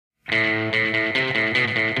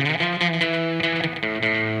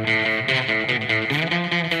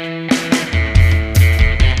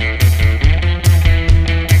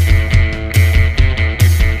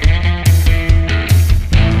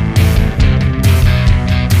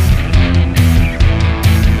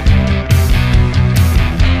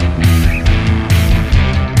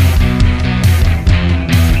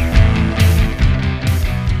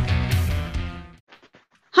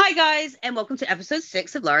and welcome to episode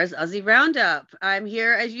 6 of Laura's Aussie Roundup. I'm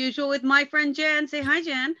here as usual with my friend Jan. Say hi,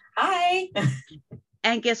 Jan. Hi.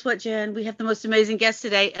 And guess what, Jan? We have the most amazing guest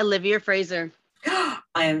today, Olivia Fraser.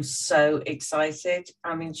 I am so excited.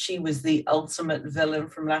 I mean, she was the ultimate villain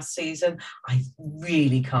from last season. I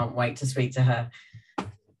really can't wait to speak to her.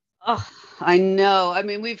 Oh, I know. I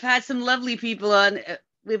mean, we've had some lovely people on.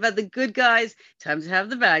 We've had the good guys. Time to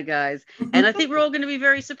have the bad guys. And I think we're all going to be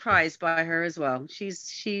very surprised by her as well.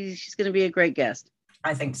 She's going to be a great guest.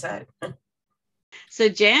 I think so. So,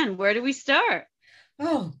 Jan, where do we start?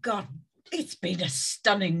 Oh, God. It's been a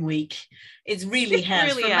stunning week. It really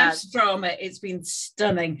has. Really For has. maths drama, it's been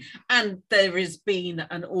stunning. And there has been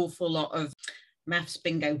an awful lot of maths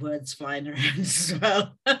bingo words flying around as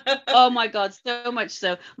well. Oh, my God, so much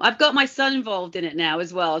so. I've got my son involved in it now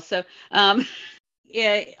as well. So,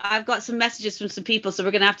 yeah, I've got some messages from some people. So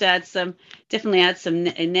we're going to have to definitely add some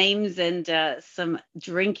names and some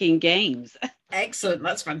drinking games. Excellent.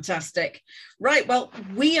 That's fantastic. Right. Well,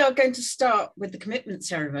 we are going to start with the commitment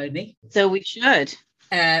ceremony. So we should.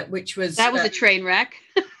 Which was... That was a train wreck.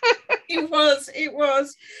 It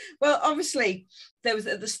was. Well, obviously, there was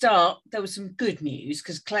at the start, there was some good news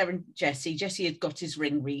because Claire and Jesse had got his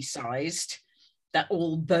ring resized. That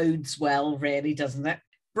all bodes well, really, doesn't it?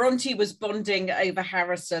 Bronte was bonding over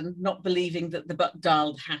Harrison, not believing that the butt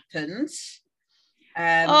dial happened.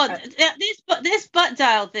 This butt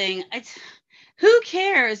dial thing... Who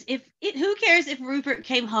cares if Rupert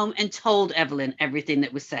came home and told Evelyn everything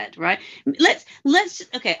that was said, right?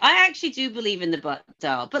 Okay, I actually do believe in the butt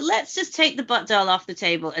dial, but let's just take the butt dial off the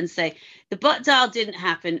table and say the butt dial didn't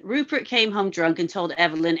happen. Rupert came home drunk and told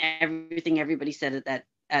Evelyn everything everybody said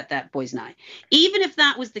at that boys' night. Even if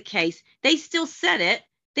that was the case, they still said it.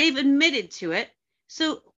 They've admitted to it.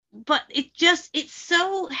 So, but it's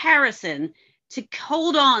so Harrison to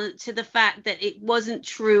hold on to the fact that it wasn't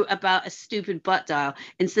true about a stupid butt dial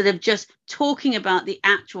instead of just talking about the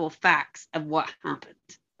actual facts of what happened.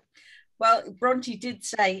 Well, Bronte did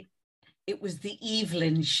say it was the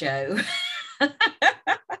Evelyn show.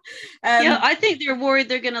 I think they're worried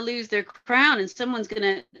they're going to lose their crown and someone's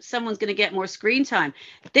going to get more screen time.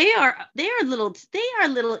 They are a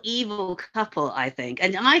little evil couple, I think,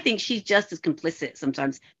 and I think she's just as complicit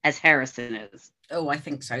sometimes as Harrison is. Oh, I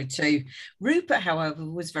think so too. Rupert, however,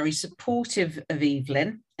 was very supportive of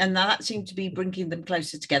Evelyn, and that seemed to be bringing them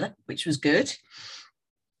closer together, which was good.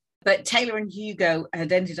 But Taylor and Hugo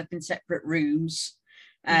had ended up in separate rooms.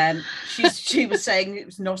 She was saying it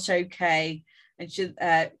was not okay,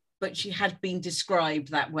 and but she had been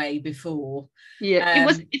described that way before. Yeah,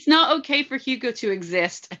 it's not okay for Hugo to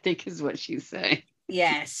exist, I think is what she's saying.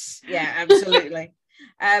 Yes, yeah, absolutely.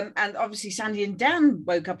 And obviously Sandy and Dan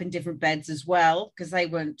woke up in different beds as well because they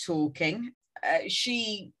weren't talking.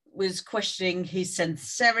 She was questioning his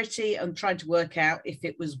sincerity and trying to work out if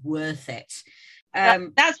it was worth it.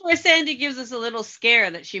 That's where Sandy gives us a little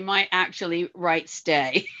scare that she might actually write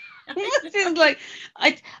stay. It's like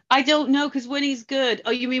I don't know, because when he's good,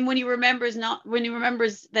 you mean when he remembers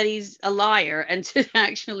that he's a liar and to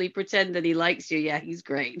actually pretend that he likes you? Yeah, he's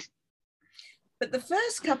great. But the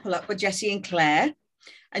first couple up were Jesse and Claire.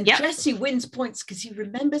 And yep. Jesse wins points because he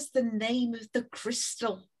remembers the name of the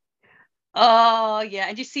crystal. Oh, yeah.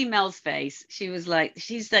 And you see Mel's face. She's like,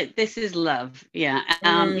 this is love. Yeah.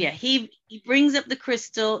 Yeah. He brings up the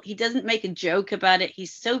crystal. He doesn't make a joke about it.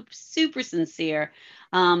 He's so super sincere.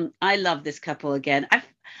 I love this couple again.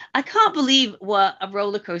 I can't believe what a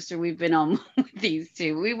roller coaster we've been on with these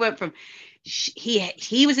two. We went from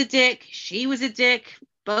he was a dick. She was a dick.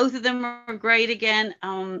 Both of them are great again.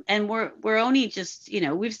 And we're only just,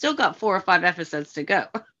 we've still got 4 or 5 episodes to go.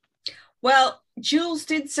 Well, Jules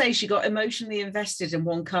did say she got emotionally invested in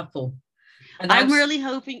one couple. And I'm really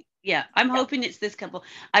hoping, I'm hoping it's this couple.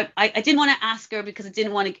 I didn't want to ask her because I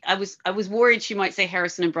didn't want to, I was worried she might say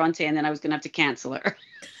Harrison and Bronte and then I was going to have to cancel her.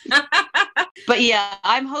 But yeah,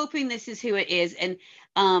 I'm hoping this is who it is. And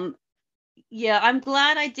yeah, I'm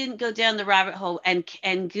glad I didn't go down the rabbit hole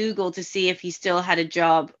and Google to see if he still had a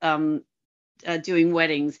job doing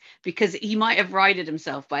weddings, because he might have righted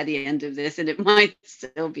himself by the end of this and it might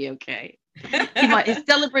still be okay. His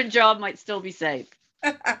celebrant job might still be safe.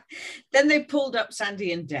 Then they pulled up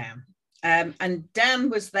Sandy and Dan. And Dan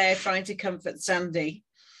was there trying to comfort Sandy.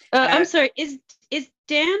 I'm sorry, is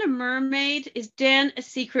Dan a mermaid? Is Dan a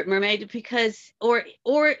secret mermaid? Because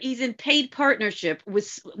or he's in paid partnership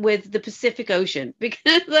with the Pacific Ocean?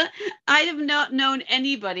 Because I have not known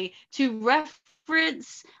anybody to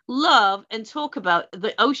reference, love, and talk about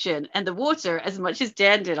the ocean and the water as much as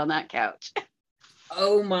Dan did on that couch.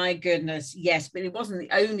 Oh my goodness, yes, but it wasn't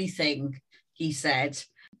the only thing he said.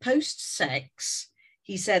 Post-sex,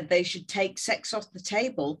 he said they should take sex off the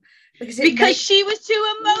table because she was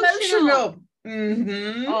too emotional.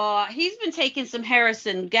 Mm-hmm. Oh, he's been taking some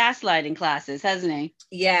Harrison gaslighting classes, hasn't he?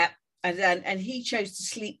 Yeah. And he chose to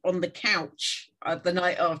sleep on the couch the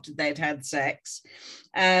night after they'd had sex.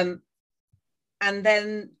 And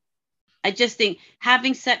then I just think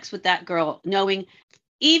having sex with that girl, knowing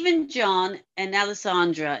even John and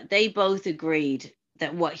Alessandra, they both agreed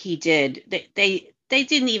that what he did, they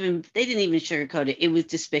didn't even sugarcoat it. It was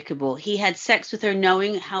despicable. He had sex with her,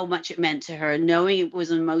 knowing how much it meant to her, knowing it was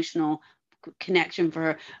an emotional connection for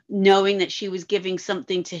her, knowing that she was giving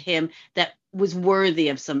something to him that was worthy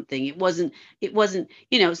of something. It wasn't,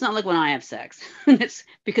 it's not like when I have sex. It's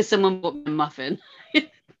because someone bought me a muffin.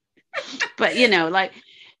 But like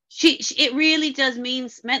it really does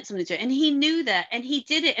meant something to her, and he knew that, and he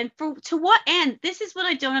did it. And to what end? This is what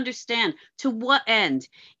I don't understand. To what end?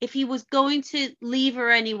 If he was going to leave her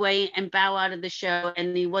anyway and bow out of the show,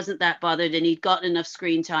 and he wasn't that bothered, and he'd gotten enough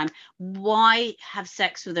screen time, why have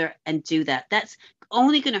sex with her and do that? That's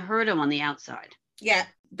only going to hurt him on the outside. Yeah,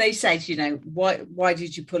 they said, why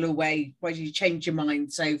did you pull away? Why did you change your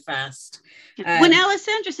mind so fast? When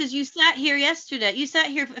Alessandra says, you sat here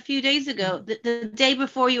a few days ago, the day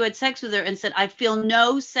before you had sex with her, and said, I feel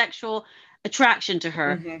no sexual attraction to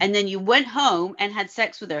her. Mm-hmm. And then you went home and had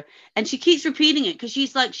sex with her. And she keeps repeating it because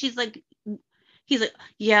he's like,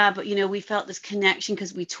 yeah, but we felt this connection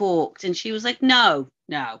because we talked. And she was like, no,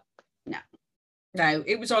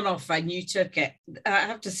 it was on offer and you took it. I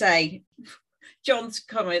have to say, John's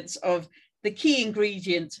comments of the key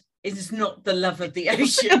ingredient is not the love of the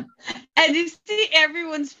ocean. And you see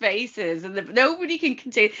everyone's faces and nobody can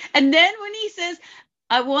contain. And then when he says,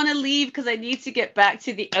 I want to leave because I need to get back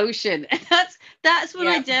to the ocean. And that's when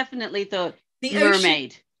I definitely thought the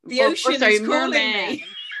mermaid. The ocean is calling me.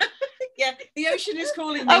 Yeah, the ocean is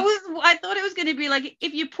calling me. I thought it was going to be like,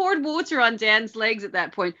 if you poured water on Dan's legs at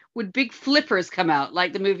that point, would big flippers come out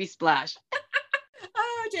like the movie Splash?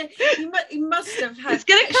 Oh dear, he must have had. It's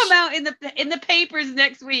going to come out in the papers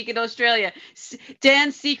next week in Australia.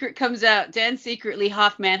 Dan's secret comes out. Dan's secretly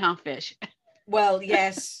half man, half fish. Well,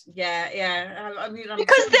 yes, yeah. I mean,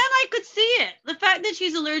 because then I could see it. The fact that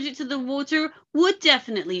she's allergic to the water would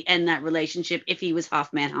definitely end that relationship if he was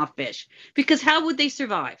half man, half fish. Because how would they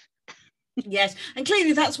survive? Yes, and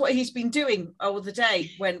clearly that's what he's been doing all the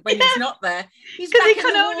day when he's not there. He's because he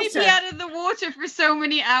can only be out of the water for so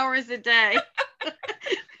many hours a day.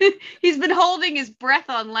 He's been holding his breath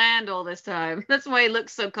on land all this time. That's why he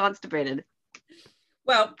looks so constipated.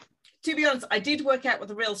 Well, to be honest, I did work out what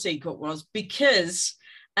the real secret was, because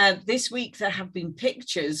this week there have been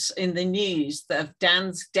pictures in the news of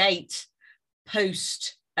Dan's date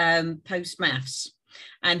post maths.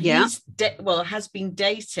 And he's has been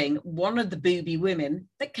dating one of the booby women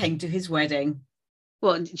that came to his wedding.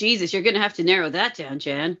 Well, Jesus, you're going to have to narrow that down,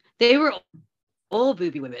 Jan. They were all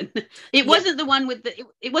booby women. It wasn't the one with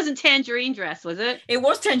it wasn't Tangerine Dress, was it? It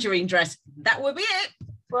was Tangerine Dress. That would be it.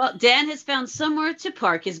 Well, Dan has found somewhere to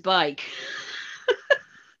park his bike.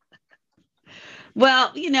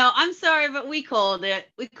 Well, I'm sorry, but we called it.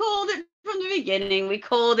 We called it from the beginning. We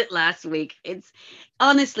called it last week. It's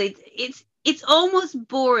honestly, it's almost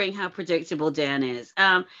boring how predictable Dan is.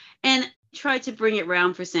 And try to bring it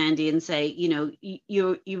round for Sandy and say,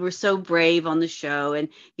 you were so brave on the show, and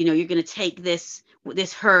you're going to take this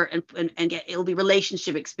hurt and get, it'll be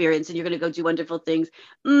relationship experience, and you're going to go do wonderful things.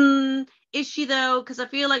 Is she though? Because I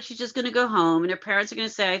feel like she's just going to go home and her parents are going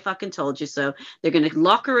to say, I fucking told you so. They're going to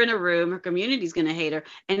lock her in a room. Her community's going to hate her,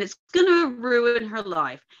 and it's going to ruin her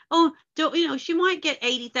life. Oh, she might get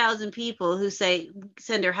 80,000 people who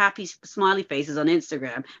send her happy smiley faces on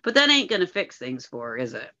Instagram, but that ain't going to fix things for her,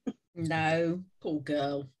 is it? No, poor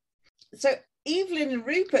girl. So Evelyn and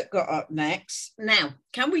Rupert got up next. Now,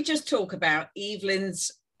 can we just talk about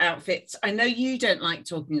Evelyn's outfits? I know you don't like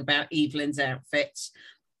talking about Evelyn's outfits,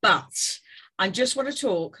 but I just want to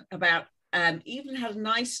talk about Evelyn had a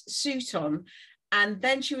nice suit on, and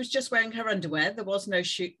then she was just wearing her underwear. There was no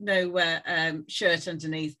shirt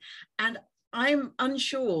underneath, and I'm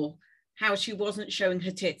unsure how she wasn't showing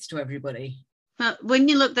her tits to everybody. When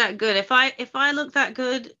you look that good, if I look that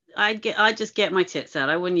good, I'd just get my tits out.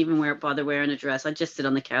 I wouldn't even bother wearing a dress. I'd just sit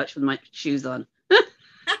on the couch with my shoes on.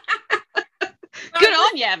 Good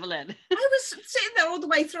on you, Evelyn. I was sitting there all the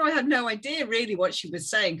way through. I had no idea really what she was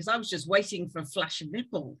saying, because I was just waiting for a flash of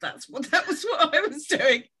nipple. That was what I was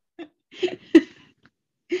doing.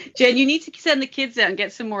 Jen, you need to send the kids out and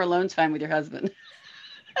get some more alone time with your husband.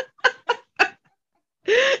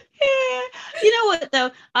 Yeah. You know what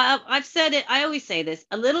though? I've said it. I always say this.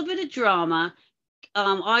 A little bit of drama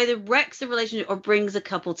either wrecks the relationship or brings a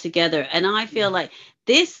couple together. And I feel like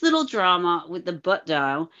this little drama with the butt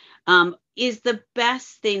dial is the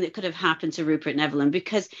best thing that could have happened to Rupert and Evelyn,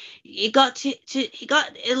 because it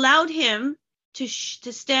allowed him to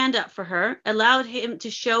stand up for her, allowed him to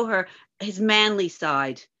show her his manly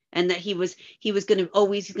side, and that he was going to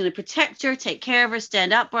always, he's going to protect her, take care of her,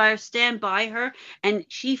 stand up by her, stand by her. And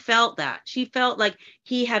she felt that. She felt like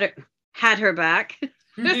he had her back.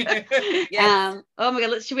 Yes. Oh my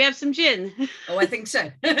God, should we have some gin? Oh, I think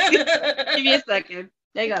so. Give me a second.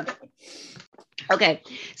 Hang on. Okay,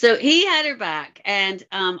 so he had her back, and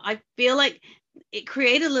I feel like it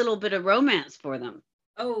created a little bit of romance for them.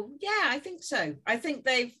 Oh, yeah, I think so. I think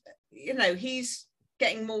they've, he's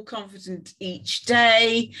getting more confident each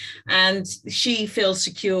day, and she feels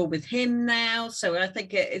secure with him now. So I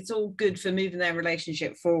think it's all good for moving their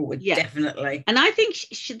relationship forward. Yeah. Definitely. And I think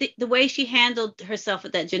the way she handled herself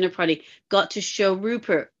at that dinner party got to show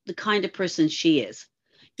Rupert the kind of person she is.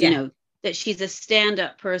 You know, that she's a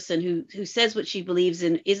stand-up person who says what she believes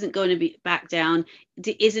in, isn't going to be back down,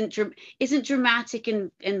 isn't dramatic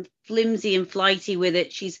and flimsy and flighty with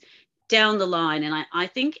it. She's down the line, and I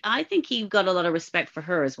think he got a lot of respect for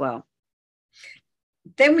her as well.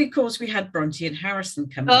 Then of course we had Bronte and Harrison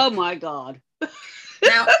come up. Oh my God.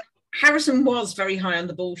 Now Harrison was very high on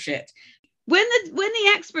the bullshit. When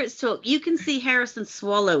the experts talk, you can see Harrison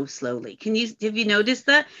swallow slowly. Have you noticed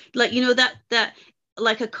that? Like, that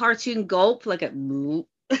like a cartoon gulp, like a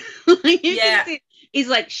yeah. He's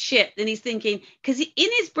like shit, and he's thinking, because in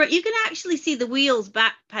his brain you can actually see the wheels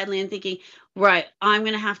back pedaling and thinking, right, I'm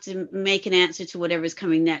going to have to make an answer to whatever's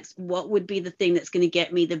coming next. What would be the thing that's going to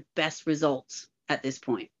get me the best results at this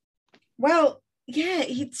point? Well, yeah,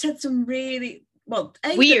 he said some really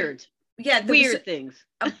weird things.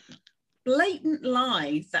 A blatant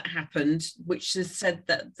lie that happened, which said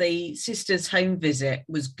that the sister's home visit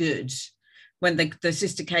was good when the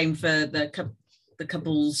sister came for the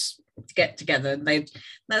couples to get together.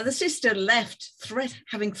 Now the sister left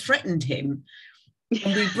having threatened him,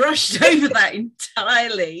 and we brushed over that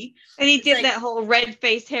entirely. And he did that whole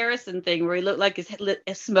red-faced Harrison thing where he looked like his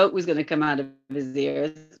smoke was going to come out of his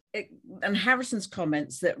ears. And Harrison's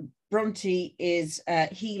comments that Bronte is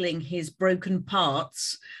healing his broken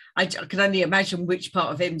parts. I can only imagine which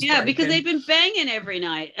part of him's broken. Because they've been banging every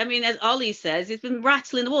night. I mean, as Ollie says, he's been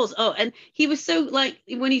rattling the walls. Oh, and he was so, like,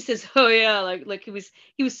 when he says, oh yeah, like he was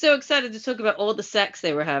so excited to talk about all the sex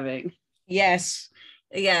they were having. Yes.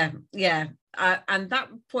 Yeah. And that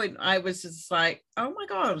point I was just like, oh my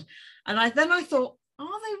God. And then I thought, are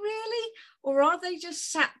they really? Or are they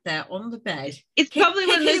just sat there on the bed? It's probably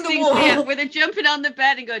one of those things where they're jumping on the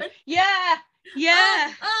bed and going, yeah.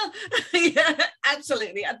 Yeah,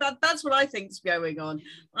 absolutely. That's what I think's going on.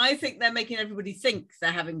 I think they're making everybody think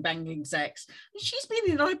they're having banging sex. She's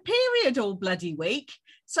been in her period all bloody week.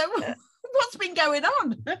 So what's been going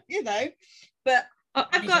on? But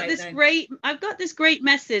I've got this great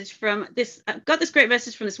message from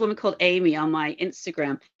this woman called Amy on my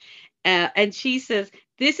Instagram. And she says,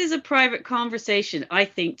 this is a private conversation I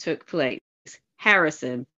think took place.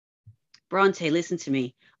 Harrison, Bronte, listen to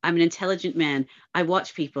me. I'm an intelligent man. I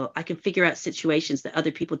watch people. I can figure out situations that other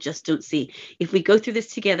people just don't see. If we go through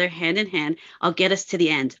this together, hand in hand, I'll get us to the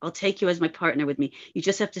end. I'll take you as my partner with me. You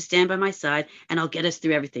just have to stand by my side, and I'll get us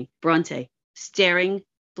through everything. Bronte, staring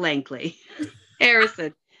blankly.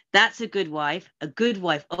 Harrison, that's a good wife. A good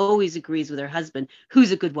wife always agrees with her husband.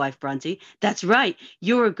 Who's a good wife, Bronte? That's right.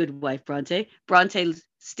 You're a good wife, Bronte. Bronte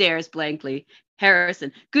stares blankly.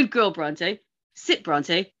 Harrison, good girl, Bronte. Sit,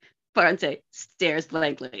 Bronte. Bronte stares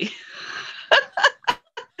blankly.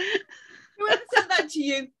 Whoever said that to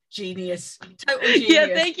you, genius. Total genius. Yeah,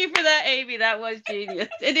 thank you for that, Amy. That was genius.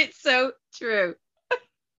 And it's so true.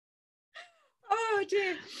 Oh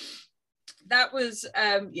dear. That was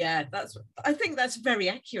I think that's very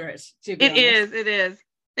accurate, to be honest. It is.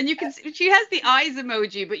 And you can see, she has the eyes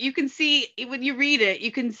emoji, but you can see when you read it,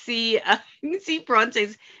 you can see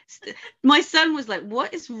Bronte's. My son was like,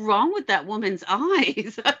 "What is wrong with that woman's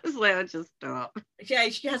eyes?" I was like, "I'll just stop." Yeah,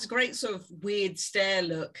 she has a great sort of weird stare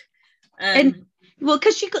look. And well,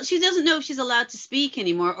 because she doesn't know if she's allowed to speak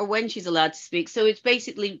anymore or when she's allowed to speak. So it's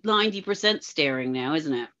basically 90% staring now,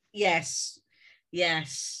 isn't it? Yes.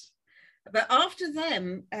 But after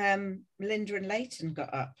them, Linda and Leighton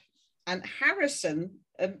got up, and Harrison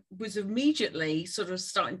was immediately sort of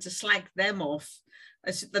starting to slag them off.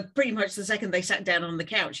 Pretty much the second they sat down on the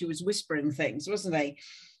couch, he was whispering things, wasn't he?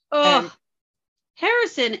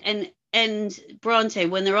 Harrison and Bronte,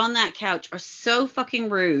 when they're on that couch, are so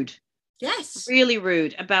fucking rude. Yes. Really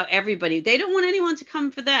rude about everybody. They don't want anyone to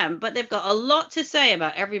come for them, but they've got a lot to say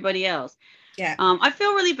about everybody else. Yeah. I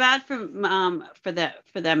feel really bad for them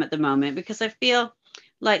at the moment, because I feel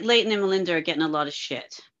like Leighton and Melinda are getting a lot of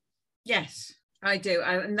shit. Yes, I do.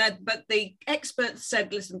 But the experts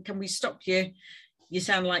said, listen, can we stop you? You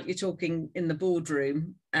sound like you're talking in the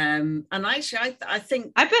boardroom. And actually, I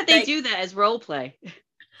think... I bet they do that as role play.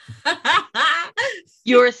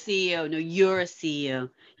 You're a CEO. No, you're a CEO.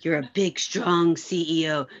 You're a big, strong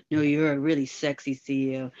CEO. No, you're a really sexy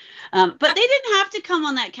CEO. But they didn't have to come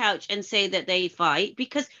on that couch and say that they fight,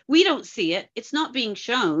 because we don't see it. It's not being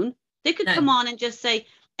shown. They could come on and just say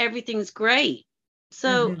everything's great.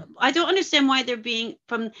 So I don't understand why they're being,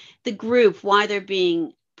 from the group, why they're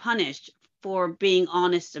being punished for being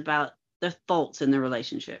honest about the faults in the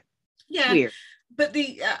relationship. Yeah. It's weird. But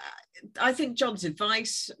I think John's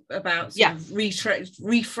advice about sort of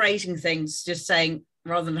rephrasing things, just saying,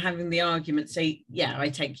 rather than having the argument, say, yeah, I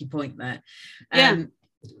take your point there.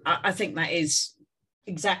 I think that is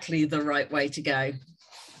exactly the right way to go.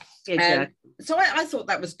 Exactly. So I thought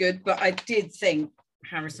that was good, but I did think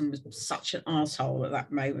Harrison was such an arsehole at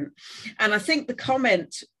that moment. And I think the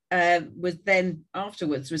comment was then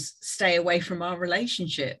afterwards was, stay away from our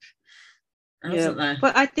relationship. Wasn't there?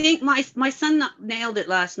 But I think my son nailed it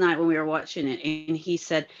last night when we were watching it, and he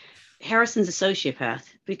said Harrison's a sociopath,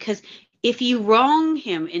 because if you wrong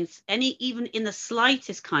him in even in the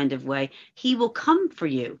slightest kind of way, he will come for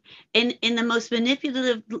you in the most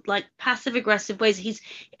manipulative, like passive aggressive ways.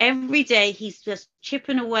 Every day he's just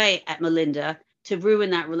chipping away at Melinda to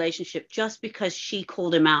ruin that relationship, just because she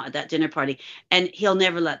called him out at that dinner party, and he'll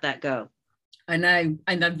never let that go. I know,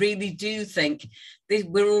 and I really do think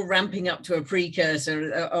we're all ramping up to a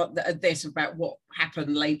precursor of this, about what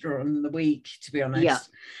happened later on in the week, to be honest.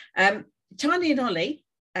 Yeah. Tanya and Ollie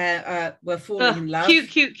were falling in love.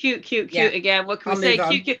 Cute again. What can we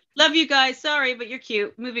say? Cute. Love you guys. Sorry, but you're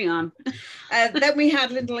cute. Moving on. Then we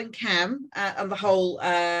had Lyndall and Cam, and the whole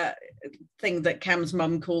thing that Cam's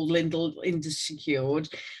mum called Lyndall insecure,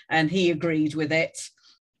 and he agreed with it.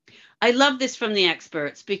 I love this from the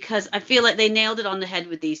experts, because I feel like they nailed it on the head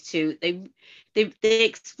with these two. They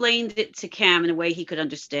explained it to Cam in a way he could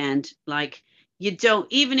understand. Like, you don't,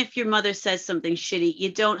 even if your mother says something shitty,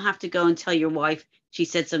 you don't have to go and tell your wife she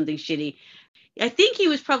said something shitty. I think he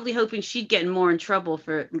was probably hoping she'd get more in trouble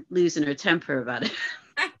for losing her temper about it.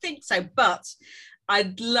 I think so, but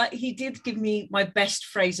he did give me my best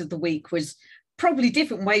phrase of the week, was probably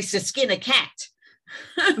different ways to skin a cat.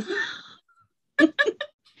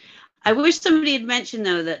 I wish somebody had mentioned,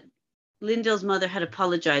 though, that Lyndall's mother had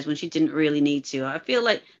apologized when she didn't really need to. I feel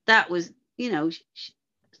like that was,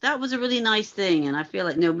 that was a really nice thing. And I feel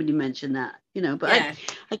like nobody mentioned that, but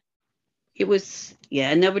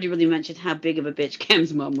yeah. Nobody really mentioned how big of a bitch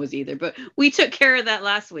Cam's mom was either, but we took care of that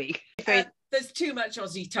last week. There's too much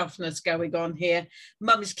Aussie toughness going on here.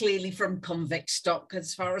 Mum is clearly from convict stock,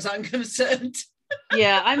 as far as I'm concerned.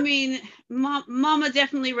 Yeah, I mean, Mama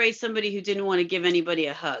definitely raised somebody who didn't want to give anybody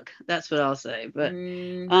a hug. That's what I'll say. But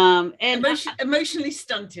and emotionally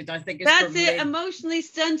stunted, I think. That's it. Emotionally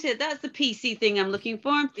stunted. That's the PC thing I'm looking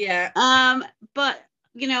for. Yeah. But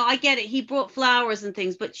I get it. He brought flowers and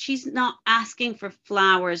things, but she's not asking for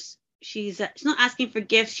flowers. She's not asking for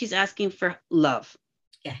gifts. She's asking for love.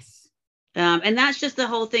 Yes. And that's just the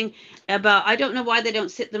whole thing about. I don't know why they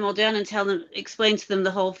don't sit them all down and explain to them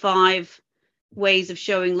the whole 5 ways of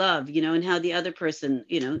showing love, and how the other person,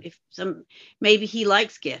 if maybe he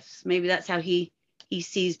likes gifts, maybe that's how he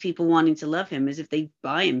sees people wanting to love him, is if they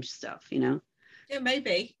buy him stuff, Yeah,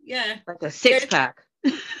 maybe. Yeah. Like a 6-pack.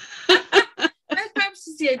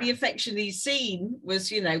 Perhaps the only affection he's seen was,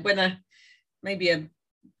 when maybe a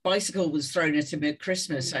bicycle was thrown at him at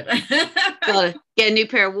Christmas. Gotta get a new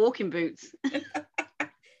pair of walking boots.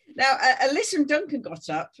 Now, Alyssa and Duncan got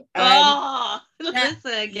up.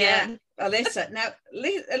 Alyssa again. Yeah, Alyssa. Now,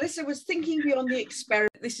 Alyssa was thinking beyond the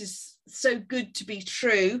experiment. This is so good to be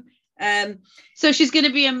true. So she's going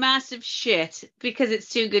to be a massive shit because it's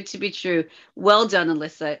too good to be true. Well done,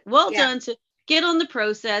 Alyssa. Well done to get on the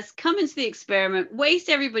process, come into the experiment, waste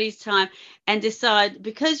everybody's time, and decide,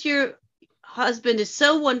 because your husband is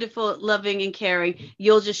so wonderful, loving, and caring,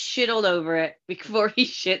 you'll just shit all over it before he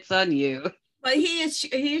shits on you. Well, he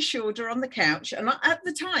assured her on the couch, and at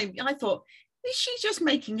the time I thought, is she just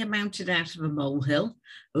making a mountain out of a molehill?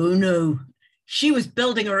 Oh no, she was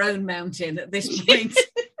building her own mountain at this point.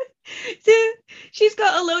 She's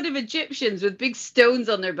got a load of Egyptians with big stones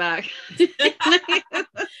on their back.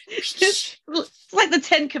 It's like the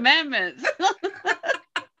 10 Commandments.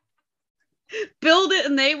 Build it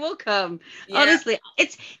and they will come. Yeah. Honestly,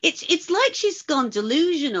 it's like she's gone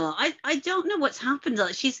delusional. I don't know what's happened.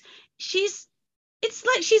 Like she's it's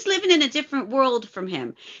like she's living in a different world from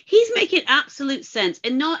him. He's making absolute sense,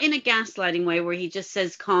 and not in a gaslighting way where he just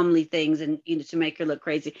says calmly things and to make her look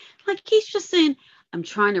crazy. Like he's just saying, I'm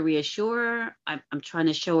trying to reassure her. I'm trying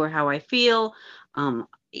to show her how I feel.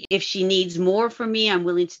 If she needs more from me, I'm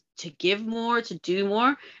willing to give more, to do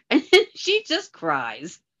more. And then she just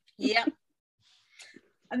cries. Yeah.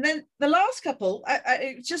 And then the last couple,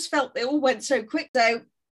 it just felt they all went so quick. So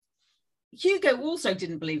Hugo also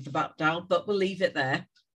didn't believe the butt dial, but we'll leave it there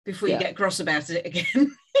before you get cross about it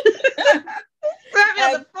again.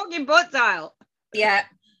 The fucking butt dial. Yeah.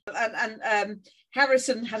 And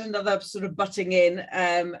Harrison had another sort of butting in,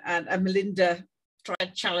 and Melinda tried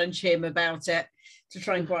to challenge him about it to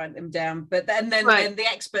try and quiet them down. But then the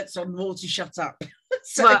experts on wall to shut up.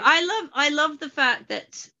 So well, I love the fact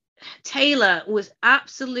that Taylor was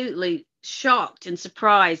absolutely shocked and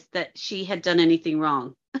surprised that she had done anything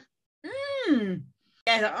wrong.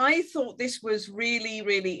 Yeah, I thought this was really,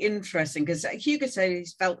 really interesting because Hugo said he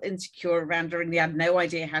felt insecure around her and he had no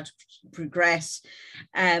idea how to progress,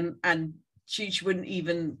 and she wouldn't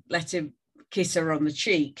even let him kiss her on the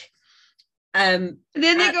cheek. Then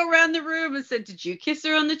they go around the room and said, did you kiss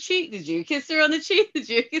her on the cheek? Did you kiss her on the cheek? Did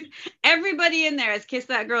you kiss? Everybody in there has kissed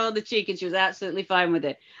that girl on the cheek and she was absolutely fine with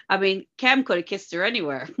it. I mean, Cam could have kissed her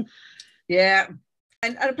anywhere. Yeah.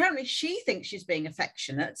 And apparently she thinks she's being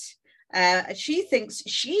affectionate. She thinks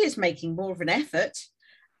she is making more of an effort,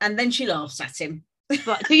 and then she laughs at him.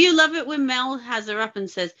 But do you love it when Mel has her up and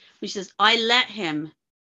says, I let him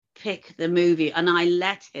pick the movie and I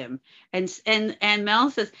let him, and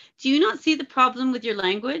Mel says, do you not see the problem with your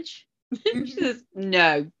language? She says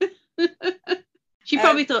no. She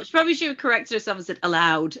probably should have corrected herself and said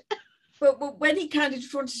aloud. But when he kind of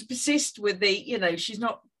wanted to persist with the, she's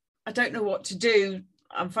not, I don't know what to do,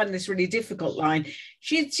 I'm finding this really difficult line,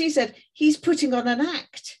 she said he's putting on an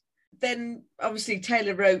act. Then obviously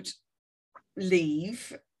Taylor wrote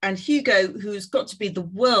leave, and Hugo, who's got to be the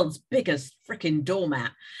world's biggest freaking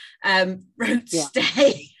doormat, wrote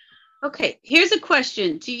stay. Okay, here's a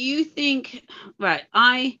question. Do you think, right,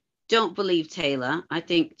 I don't believe Taylor. I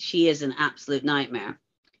think she is an absolute nightmare.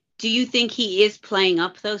 Do you think he is playing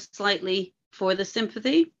up, though, slightly for the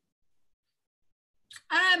sympathy?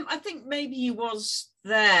 I think maybe he was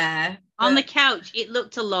there. On the couch, it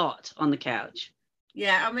looked a lot on the couch.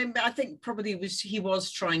 Yeah, I mean, I think probably he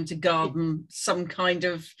was trying to garden some kind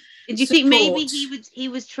of Do you think maybe he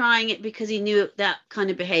was trying it because he knew that kind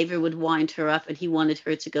of behavior would wind her up and he wanted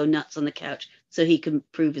her to go nuts on the couch so he can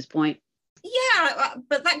prove his point? Yeah,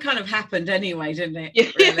 but that kind of happened anyway, didn't it?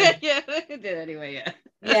 Yeah, really? Yeah, it did anyway, yeah.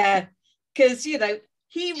 Yeah, because,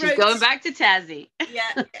 She's going back to Tassie.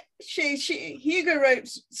 Yeah, Hugo wrote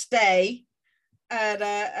stay,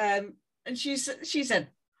 and she said,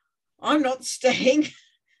 I'm not staying.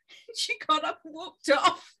 She got up and walked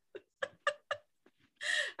off.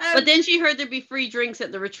 But then she heard there'd be free drinks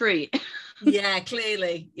at the retreat. Yeah,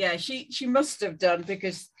 clearly. Yeah, she must have done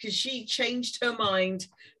because she changed her mind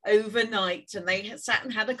overnight, and they sat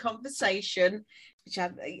and had a conversation.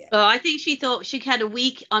 I think she thought she had a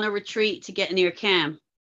week on a retreat to get near Cam.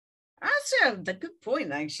 That's a good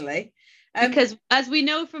point, actually. Because as we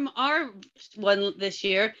know from our one this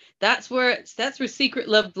year, that's where secret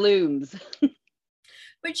love blooms.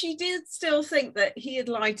 But she did still think that he had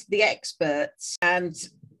lied to the experts, and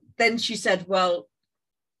then she said, well,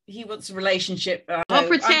 he wants a relationship. I'll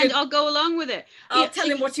pretend I'll go along with it. I'll tell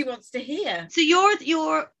him what he wants to hear. So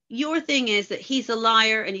your thing is that he's a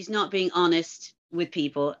liar and he's not being honest with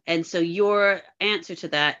people, and so your answer to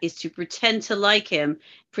that is to pretend to like him,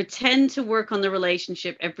 pretend to work on the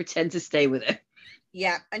relationship, and pretend to stay with him.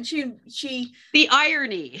 Yeah, and she the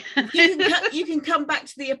irony. you can come back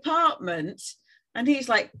to the apartment, and he's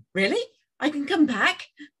like, really? I can come back?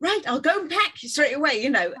 Right, I'll go and pack straight away,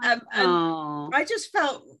 and I just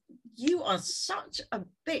felt, you are such a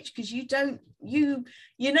bitch because you're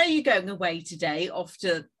going away today off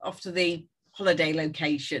to the holiday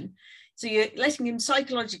location. So you're letting him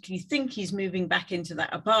psychologically think he's moving back into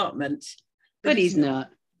that apartment. But he's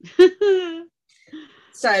not.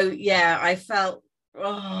 So, yeah, I felt,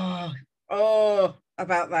 about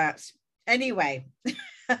that. Anyway,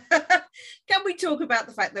 can we talk about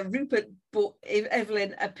the fact that Rupert bought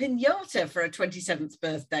Evelyn a piñata for her 27th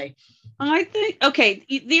birthday? I think, okay,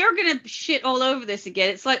 they are going to shit all over this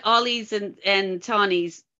again. It's like Ollie's and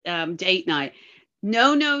Tawny's date night.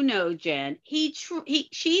 No, Jen.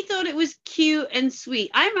 She thought it was cute and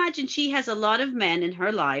sweet. I imagine she has a lot of men in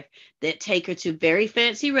her life that take her to very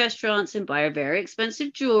fancy restaurants and buy her very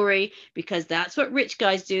expensive jewelry because that's what rich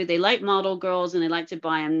guys do. They like model girls and they like to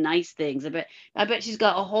buy them nice things. I bet she's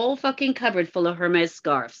got a whole fucking cupboard full of Hermes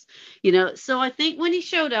scarves. So I think when he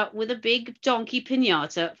showed up with a big donkey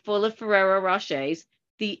piñata full of Ferrero Rochers,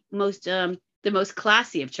 the most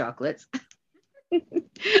classy of chocolates,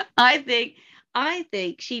 I think I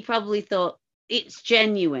think she probably thought it's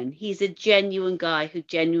genuine. He's a genuine guy who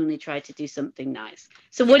genuinely tried to do something nice.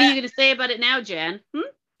 So what are you going to say about it now, Jen?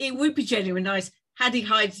 It would be genuine nice had he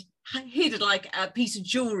hid like a piece of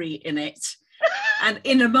jewelry in it, and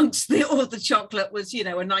in amongst all the chocolate was,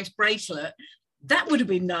 a nice bracelet. That would have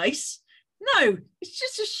been nice. No, it's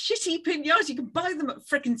just a shitty pinata. You can buy them at a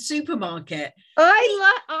freaking supermarket.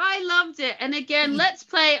 I loved it. And again, let's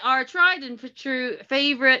play our tried and true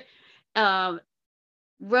favorite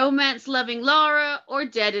romance loving Laura or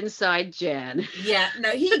dead inside Jen. Yeah,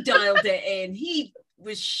 no, he dialed it in. He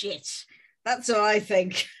was shit. That's what I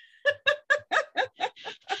think.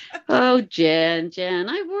 Oh, Jen,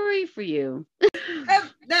 I worry for you.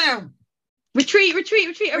 Now. Retreat.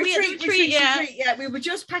 Are we at the retreat? Yeah, we were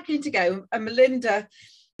just packing to go, and Melinda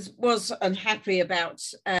was unhappy about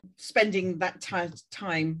spending that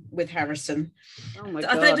time with Harrison. Oh my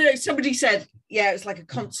God. I don't know, somebody said, yeah, it's like a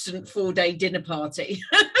constant 4-day dinner party.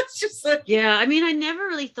 It's just like... Yeah, I mean, I never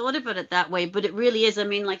really thought about it that way, but it really is. I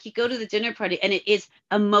mean, like you go to the dinner party and it is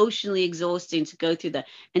emotionally exhausting to go through that.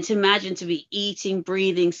 And to imagine to be eating,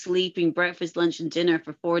 breathing, sleeping, breakfast, lunch, and dinner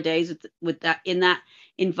for 4 days with that in that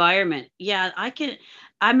environment. Yeah, I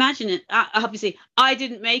imagine it. Obviously, I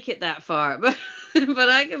didn't make it that far, but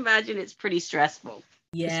I can imagine it's pretty stressful.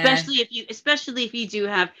 Yeah, especially if you do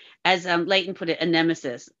have, as Leighton put it, a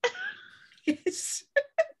nemesis. Yes.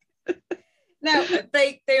 Now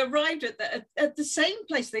they arrived at the same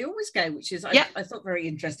place they always go, which is I thought very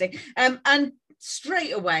interesting. And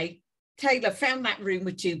straight away, Taylor found that room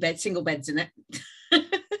with single beds in it.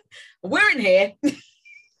 We're in here.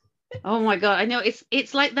 Oh my God, I know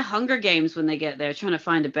it's like the Hunger Games when they get there trying to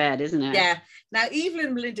find a bed, isn't it? Yeah. Now Evelyn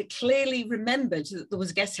and Melinda clearly remembered that there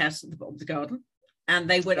was a guest house at the bottom of the garden, and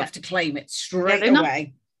they went off to claim it straight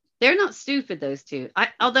away. They're not stupid, those two.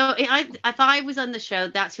 Although if I was on the show,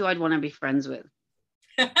 that's who I'd want to be friends with.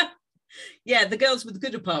 Yeah, the girls with the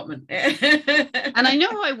good apartment. And I know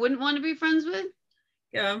who I wouldn't want to be friends with.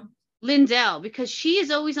 Yeah. Lindell, because she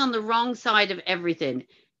is always on the wrong side of everything.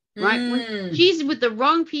 Right? When she's with the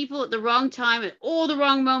wrong people at the wrong time at all the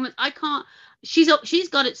wrong moments. I can't. She's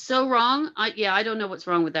got it so wrong. I don't know what's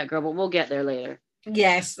wrong with that girl, but we'll get there later.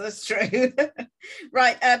 Yes, that's true.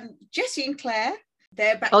 Right. Jessie and Claire.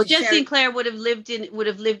 They're back. Oh, Jessie and Claire would have lived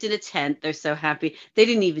in a tent. They're so happy. They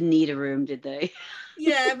didn't even need a room, did they?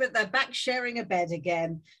 Yeah, but they're back sharing a bed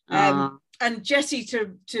again. And Jessie,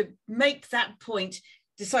 to make that point,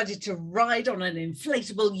 decided to ride on an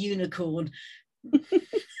inflatable unicorn.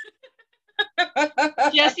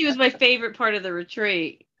 Jessie was my favorite part of the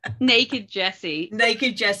retreat. Naked Jessie.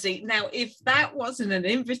 Now, if that wasn't an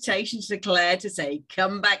invitation to Claire to say,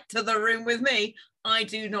 come back to the room with me, I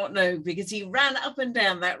do not know, because he ran up and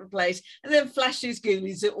down that place and then flashed his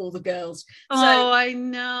ghoulies at all the girls. Oh, I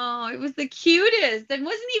know. It was the cutest. It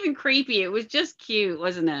wasn't even creepy. It was just cute,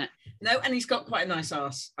 wasn't it? No, and he's got quite a nice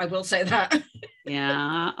ass. I will say that.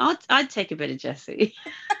 Yeah, I'd take a bit of Jessie.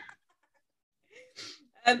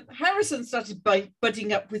 Harrison started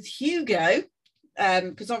budding up with Hugo,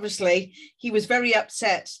 because obviously he was very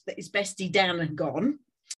upset that his bestie Dan had gone.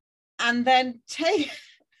 And then Taylor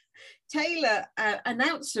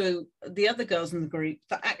announced to the other girls in the group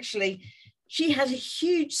that actually she had a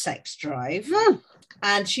huge sex drive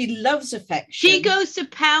and she loves affection. She goes to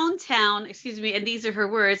Pound Town, excuse me, and these are her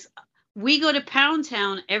words. We go to Pound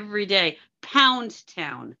Town every day. Pound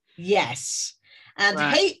Town. Yes. And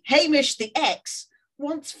right. Hamish, the ex,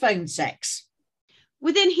 wants phone sex.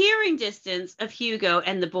 Within hearing distance of Hugo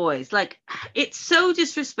and the boys. Like, it's so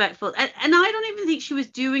disrespectful. And I don't even think she was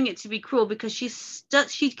doing it to be cruel, because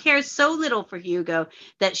she cares so little for Hugo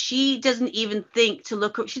that she doesn't even think to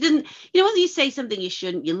look. She didn't, when you say something you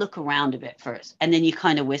shouldn't, you look around a bit first and then you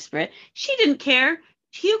kind of whisper it. She didn't care.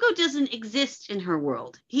 Hugo doesn't exist in her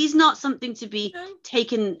world. He's not something to be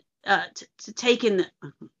taken,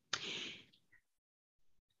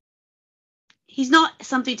 he's not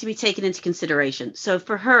something to be taken into consideration. So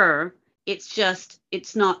for her,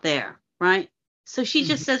 it's not there, right? So she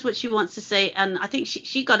just says what she wants to say. And I think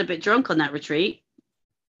she got a bit drunk on that retreat.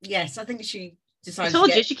 Yes, I think she decided I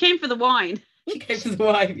told you, she came for the wine. She came for the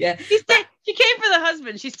wine, yeah. She came for the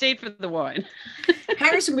husband. She stayed for the wine.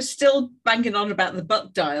 Harrison was still banging on about the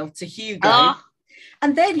butt dial to Hugo. Oh.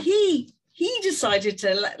 And then he decided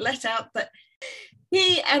to let out that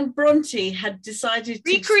he and Bronte had decided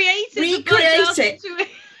to recreate it.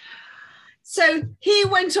 So he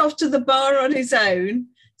went off to the bar on his own.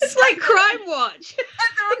 It's like Crime Watch.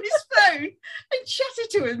 On his phone and chatted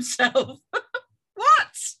to himself.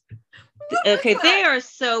 What? Okay, they are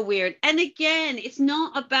so weird. And again, it's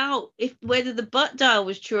not about whether the butt dial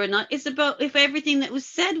was true or not. It's about if everything that was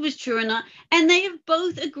said was true or not. And they have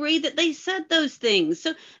both agreed that they said those things.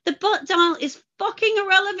 So the butt dial is fucking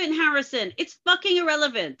irrelevant, Harrison. It's fucking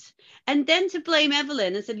irrelevant. And then to blame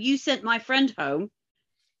Evelyn and said, you sent my friend home.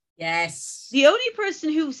 Yes. The only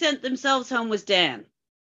person who sent themselves home was Dan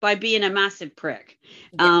by being a massive prick.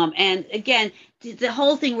 Yeah. And again, the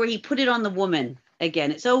whole thing where he put it on the woman.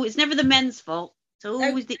 Again, it's never the men's fault. It's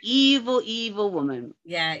always the evil woman.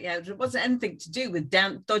 Yeah. It wasn't anything to do with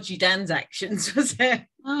dodgy Dan's actions, was it?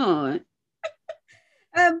 Oh.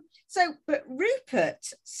 But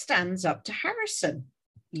Rupert stands up to Harrison.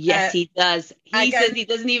 Yes, he does. He says he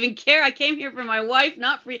doesn't even care. I came here for my wife,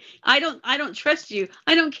 not for you. I don't trust you.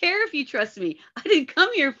 I don't care if you trust me. I didn't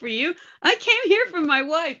come here for you. I came here for my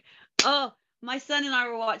wife. Oh. My son and I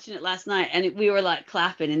were watching it last night and we were like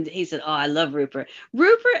clapping and he said, oh, I love Rupert.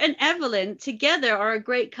 Rupert and Evelyn together are a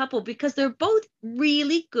great couple because they're both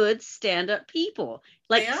really good stand-up people,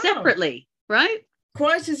 like separately, right?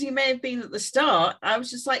 Quiet as he may have been at the start, I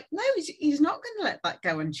was just like, no, he's not going to let that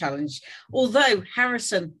go unchallenged. Although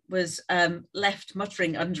Harrison was left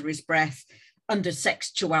muttering under his breath, under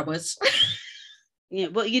sex chihuahuas. Yeah,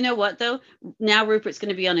 well, you know what, though? Now Rupert's going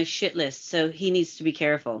to be on a shit list, so he needs to be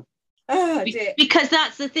careful. Oh, dear. Because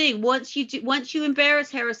that's the thing. Once you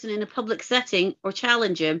embarrass Harrison in a public setting or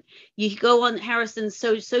challenge him, you go on Harrison's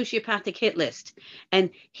sociopathic hit list, and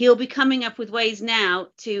he'll be coming up with ways now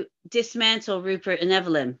to dismantle Rupert and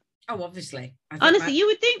Evelyn. Oh, obviously. Honestly, you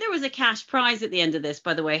would think there was a cash prize at the end of this.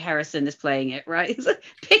 By the way, Harrison is playing it, right? He's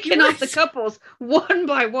picking off the couples one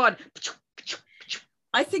by one.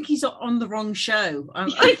 I think he's on the wrong show.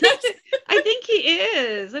 I think he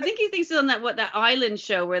is. I think he thinks he's on that island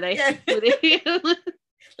show where they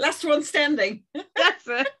last one standing. That's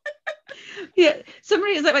it. Yeah,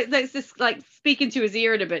 somebody is like speaking to his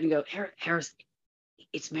ear in a bit and go, Harris,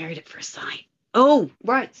 it's Married at First Sight. Oh,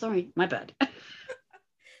 right. Sorry, my bad.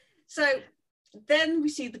 So then we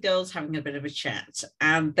see the girls having a bit of a chat,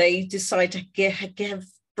 and they decide to give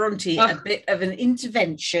Bronte a bit of an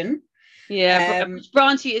intervention. Yeah,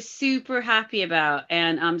 Bronte is super happy about,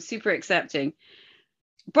 and I'm super accepting.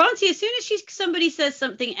 Bronte, as soon as somebody says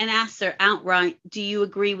something and asks her outright, do you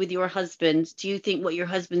agree with your husband? Do you think what your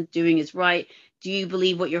husband's doing is right? Do you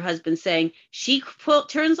believe what your husband's saying? She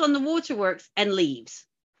turns on the waterworks and leaves.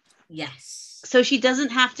 Yes. So she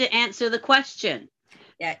doesn't have to answer the question.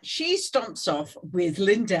 Yeah, she stomps off with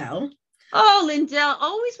Lindell. Oh, Lindell,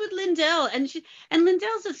 always with Lindell. And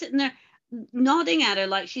Lindell's just sitting there nodding at her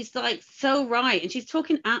like she's like so right, and she's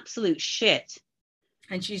talking absolute shit,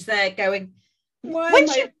 and she's there going, why am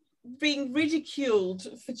I being ridiculed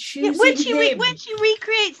for choosing him? When she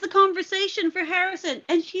recreates the conversation for Harrison,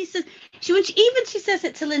 and she says she says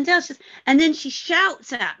it to Lindell, and then she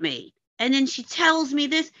shouts at me, and then she tells me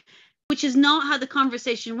this, which is not how the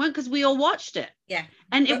conversation went, because we all watched it. Yeah.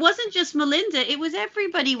 And it wasn't just Melinda, it was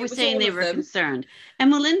everybody were saying they were concerned. And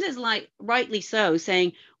Melinda's like, rightly so,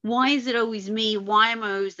 saying, why is it always me? Why am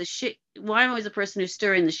I always the shit? Why am I always the person who's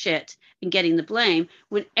stirring the shit and getting the blame,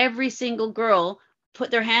 when every single girl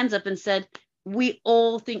put their hands up and said, we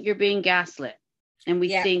all think you're being gaslit. And we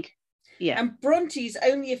think, And Bronte's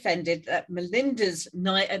only offended at Melinda's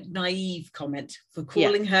naive comment for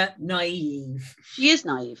calling her naive. She is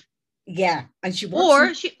naive. Yeah, and she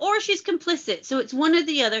wants or she's complicit. So it's one or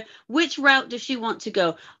the other. Which route does she want to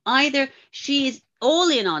go? Either she is all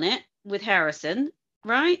in on it with Harrison,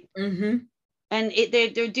 right? Mm-hmm. And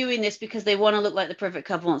they're doing this because they want to look like the perfect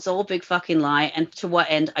couple. It's all a big fucking lie. And to what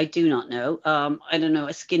end, I do not know. I don't know,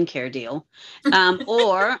 a skincare deal.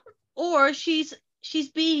 Or she's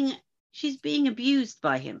being abused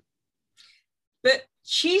by him. But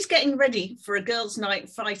she's getting ready for a girls' night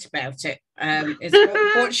fight about it. Is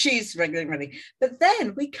what she's getting ready. But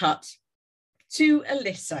then we cut to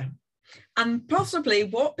Alyssa, and possibly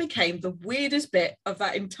what became the weirdest bit of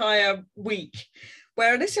that entire week,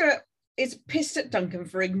 where Alyssa is pissed at Duncan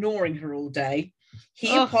for ignoring her all day.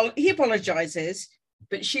 He apologizes,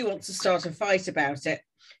 but she wants to start a fight about it.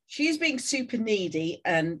 She's being super needy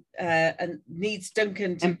and needs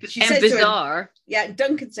Duncan to. She says bizarre. To him,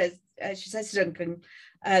 Duncan says. She says to Duncan,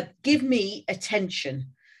 "Give me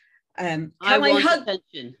attention. I want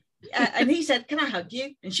attention. And he said, "Can I hug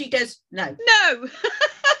you?" And she goes, "No." No.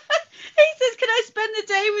 He says, "Can I spend the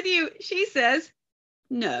day with you?" She says,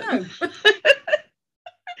 "No." No.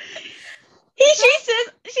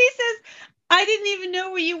 She says, "I didn't even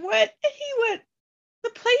know where you went." And he went,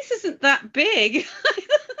 "The place isn't that big."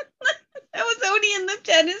 I was only in the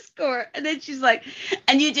tennis court. And then she's like,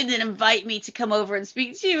 "And you didn't invite me to come over and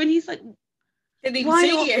speak to you." And he's like, Didn't even "Why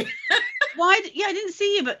see you. yeah, I didn't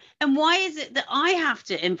see you, and why is it that I have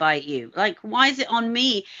to invite you? Like, why is it on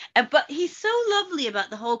me?" But he's so lovely about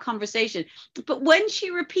the whole conversation. But when she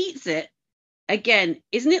repeats it again,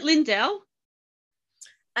 isn't it Lindell?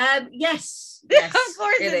 Yes. Of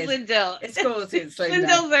course it's is. Lindell. Of course it's Lindell.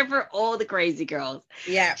 Lindell's there for all the crazy girls.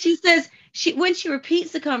 Yeah. She says when she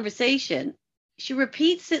repeats the conversation, she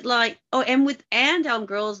repeats it like, and on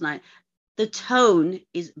girls' night, the tone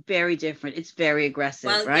is very different. It's very aggressive,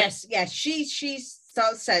 Well, right? yes. She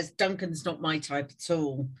says Duncan's not my type at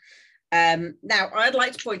all. Now I'd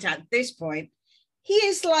like to point out at this point, he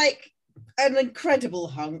is like an incredible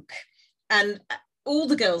hunk, and all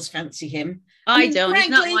the girls fancy him. I mean, don't. He's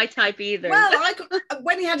not my type either. Well,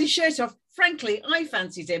 when he had his shirt off, frankly, I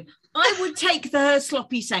fancied him. I would take the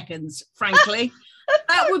sloppy seconds, frankly.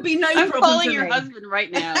 That would be no problem. I'm calling your husband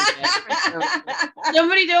right now.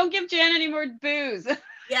 Somebody don't give Jen any more booze.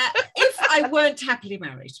 Yeah, if I weren't happily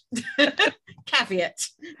married. Caveat.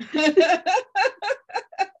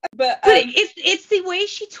 But it's the way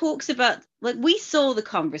she talks about, like, we saw the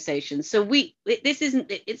conversation, so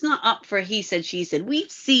it's not up for he said, she said. We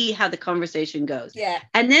see how the conversation goes. Yeah.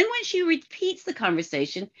 And then when she repeats the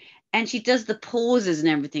conversation and she does the pauses and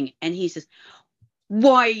everything, and he says,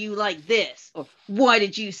 "Why are you like this?" Or "Why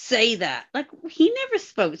did you say that?" Like, he never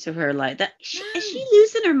spoke to her like that. Is she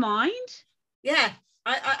losing her mind? Yeah,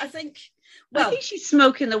 I think. Well, I think she's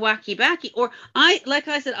smoking the wacky backy. Or like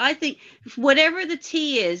I said, I think whatever the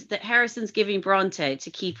tea is that Harrison's giving Bronte to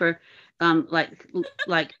keep her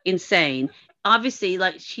like insane. Obviously,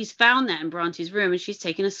 like, she's found that in Bronte's room and she's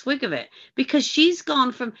taken a swig of it, because she's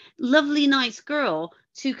gone from lovely, nice girl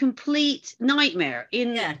to complete nightmare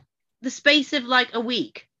in the space of like a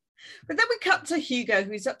week. But then we cut to Hugo,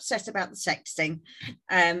 who's upset about the sexting,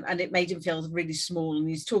 and it made him feel really small. And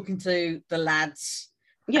he's talking to the lads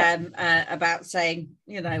about saying,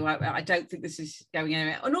 I don't think this is going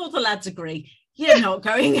anywhere. And all the lads agree, you're not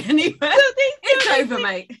going anywhere. It's over,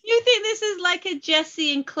 mate. You think this is like a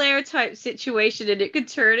Jesse and Claire type situation and it could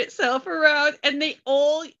turn itself around? And they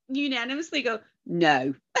all unanimously go,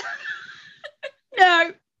 no.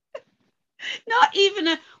 No. Not even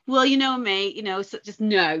a, well, mate, so just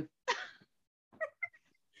no.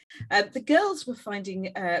 The girls were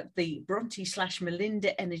finding the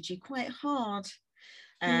Bronte/Melinda energy quite hard.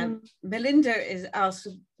 Melinda is asked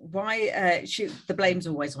why the blame's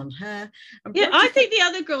always on her. And I think the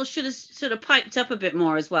other girls should have sort of piped up a bit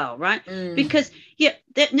more as well, right? Because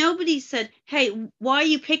that nobody said, "Hey, why are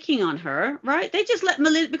you picking on her?" Right? They just let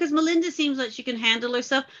Melinda, because Melinda seems like she can handle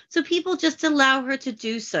herself, so people just allow her to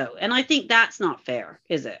do so, and I think that's not fair,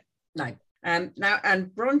 is it? No. Now,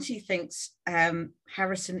 and Bronte thinks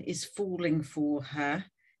Harrison is falling for her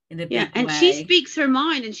in a big way. She speaks her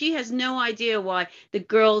mind, and she has no idea why the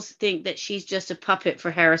girls think that she's just a puppet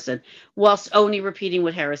for Harrison, whilst only repeating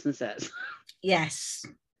what Harrison says. Yes.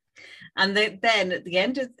 And then at the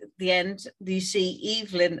end, you see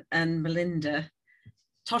Evelyn and Melinda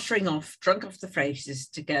tottering off, drunk off the phrases,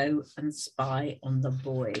 to go and spy on the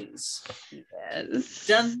boys. Yes.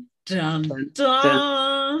 Dun, dun, dun,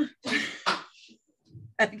 dun.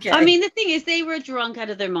 Okay. I mean, the thing is, they were drunk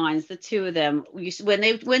out of their minds, the two of them,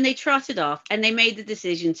 when they trotted off and they made the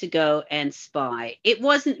decision to go and spy. It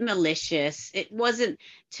wasn't malicious. It wasn't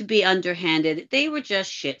to be underhanded. They were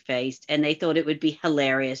just shit-faced, and they thought it would be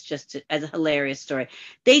hilarious, as a hilarious story.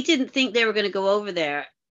 They didn't think they were going to go over there.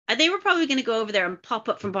 They were probably going to go over there and pop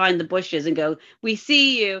up from behind the bushes and go, "We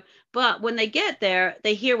see you." But when they get there,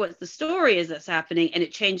 they hear what the story is that's happening, and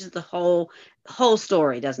it changes the whole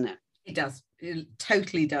story, doesn't it? It does. It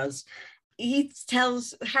totally does.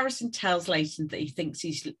 Harrison tells Leighton that he thinks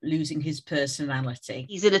he's losing his personality.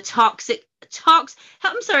 He's in a toxic. I'm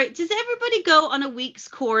sorry. Does everybody go on a week's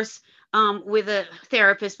course with a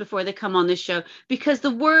therapist before they come on this show? Because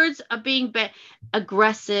the words are being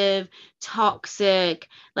aggressive, toxic.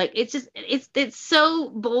 Like, it's so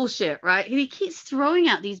bullshit, right? He keeps throwing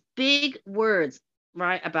out these big words,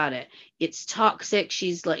 right, about it. It's toxic.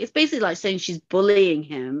 It's basically like saying she's bullying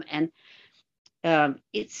him, and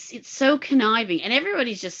it's so conniving, and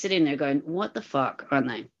everybody's just sitting there going, "What the fuck," aren't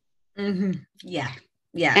they? Mm-hmm. Yeah.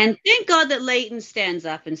 And thank God that Leighton stands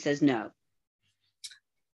up and says no.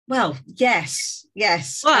 Well, yes.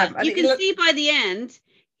 But you can see by the end,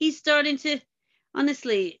 he's starting to,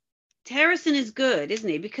 honestly, Harrison is good, isn't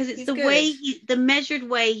he? Because it's He's the good. way the measured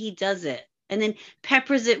way he does it, and then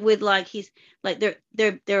peppers it with like he's like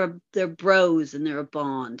they're bros and they're a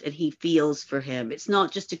bond, and he feels for him. It's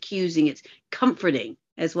not just accusing; it's comforting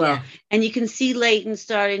as well. Yeah. And you can see Leighton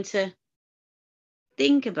starting to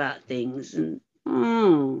think about things, and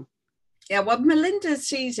Yeah, well, Melinda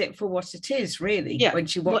sees it for what it is, really, yeah. when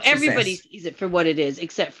she Well, watches everybody this. sees it for what it is,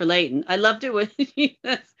 except for Leighton. I loved it when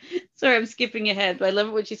sorry, I'm skipping ahead, but I love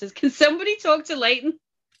it when she says, "Can somebody talk to Leighton?"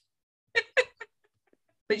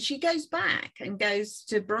 But she goes back and goes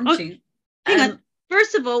to Oh, Bronte. hang on.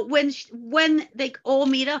 First of all, when they all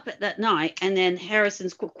meet up at that night, and then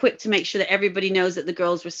Harrison's quick to make sure that everybody knows that the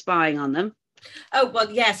girls were spying on them. Oh, well,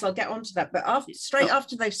 yes, I'll get onto that. But straight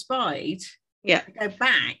after they've spied, yeah, they go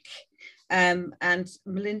back. And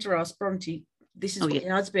Melinda asks Bronte, this is what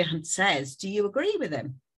your husband says. Do you agree with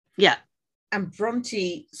him? Yeah. And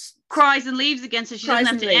Bronte cries and leaves again, so she doesn't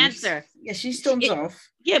have to answer. Yeah, she storms off.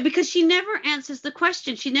 Yeah, because she never answers the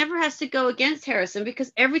question. She never has to go against Harrison,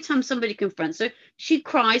 because every time somebody confronts her, she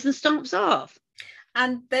cries and stomps off.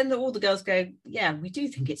 And then all the girls go, yeah, we do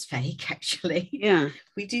think it's fake, actually. Yeah.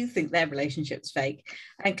 We do think their relationship's fake.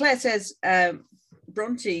 And Claire says,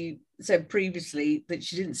 Bronte said previously that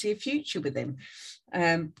she didn't see a future with him.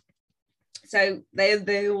 So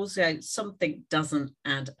they also, something doesn't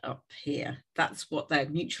add up here. That's what their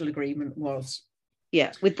mutual agreement was.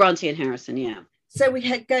 Yeah, with Bronte and Harrison, yeah. So we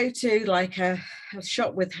go to like a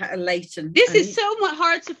shot with Leighton. This is so much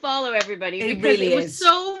hard to follow, everybody, because really it was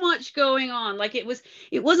so much going on. Like it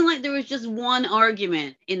wasn't like there was just one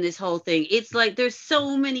argument in this whole thing. It's like there's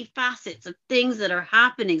so many facets of things that are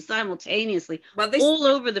happening simultaneously, all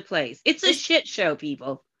over the place. It's a shit show,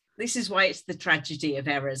 people. This is why it's the tragedy of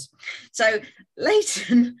errors. So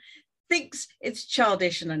Leighton thinks it's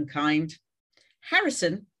childish and unkind.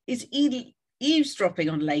 Harrison is eavesdropping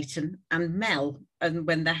on Leighton and Mel, and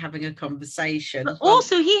when they're having a conversation. But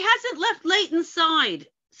also, he hasn't left Leighton's side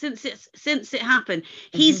since it happened.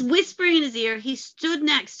 He's whispering in his ear. He stood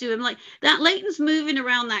next to him. Like that, Leighton's moving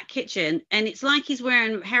around that kitchen, and it's like he's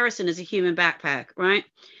wearing Harrison as a human backpack, right?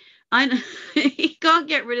 He can't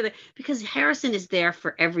get rid of it, because Harrison is there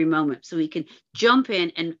for every moment, so he can jump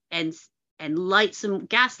in and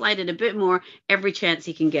gaslight it a bit more every chance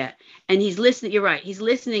he can get. And he's listening. You're right. He's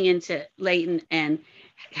listening into Leighton and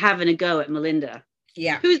having a go at Melinda.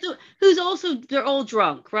 Yeah. Who's also, they're all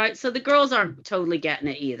drunk, right? So the girls aren't totally getting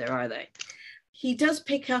it either, are they? He does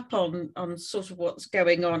pick up on sort of what's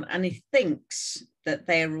going on, and he thinks that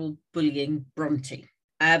they're all bullying Bronte.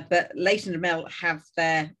 But Leighton and Mel have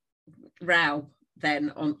their row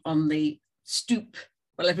then on the stoop.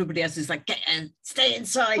 Well, everybody else is like, stay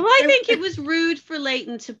inside. Well, I think it was rude for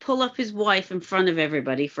Leighton to pull up his wife in front of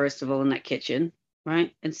everybody, first of all, in that kitchen,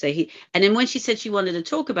 right? And say and then when she said she wanted to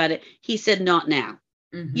talk about it, he said, not now.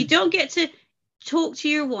 Mm-hmm. You don't get to talk to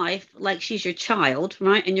your wife like she's your child,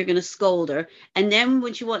 right? And you're going to scold her. And then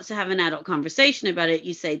when she wants to have an adult conversation about it,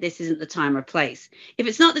 you say, this isn't the time or place. If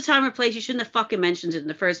it's not the time or place, you shouldn't have fucking mentioned it in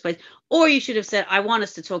the first place. Or you should have said, I want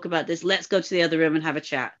us to talk about this. Let's go to the other room and have a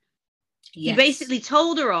chat. Yes. He basically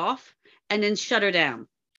told her off and then shut her down.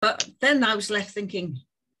 But then I was left thinking,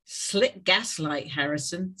 slick gaslight,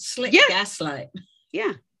 Harrison. Slick gaslight.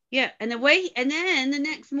 Yeah. Yeah, and then the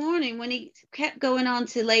next morning when he kept going on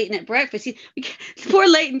to Leighton at breakfast, poor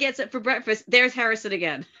Leighton gets up for breakfast. There's Harrison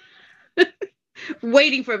again,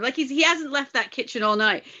 waiting for him. Like he hasn't left that kitchen all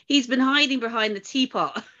night. He's been hiding behind the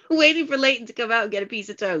teapot, waiting for Leighton to come out and get a piece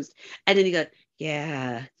of toast. And then he goes,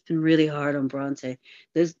 yeah, it's been really hard on Bronte.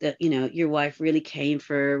 Your wife really came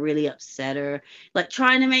for her, really upset her, like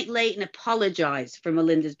trying to make Leighton apologize for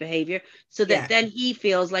Melinda's behavior so that then he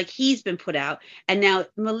feels like he's been put out. And now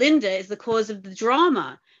Melinda is the cause of the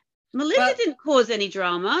drama. Melinda didn't cause any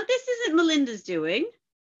drama. This isn't Melinda's doing.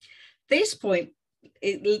 This point,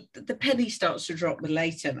 the penny starts to drop with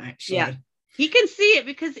Leighton, actually. Yeah, he can see it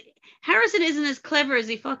because Harrison isn't as clever as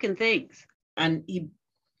he fucking thinks. And he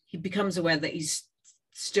becomes aware that he's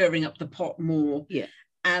stirring up the pot more. Yeah.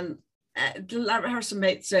 And Harrison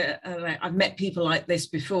makes I've met people like this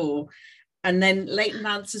before. And then Leighton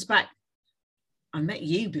answers back, I met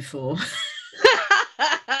you before.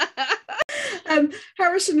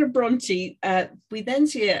 Harrison and Bronte, we then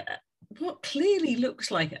see what clearly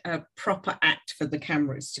looks like a proper act for the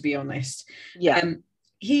cameras, to be honest. Yeah.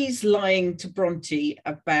 He's lying to Bronte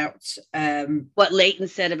about what Leighton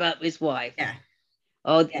said about his wife. Yeah.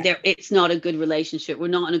 Oh, it's not a good relationship. We're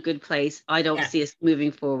not in a good place. I don't see us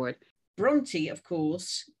moving forward. Bronte, of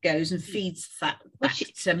course, goes and feeds that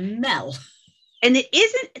to Mel. And it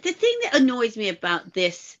isn't the thing that annoys me about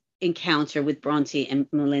this encounter with Bronte and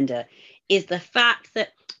Melinda is the fact that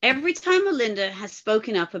every time Melinda has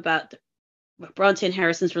spoken up about Bronte and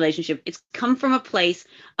Harrison's relationship, it's come from a place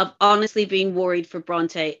of honestly being worried for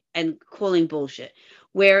Bronte and calling bullshit.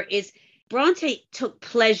 Whereas Bronte took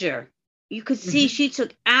pleasure. You could see she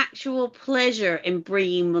took actual pleasure in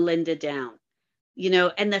bringing Melinda down,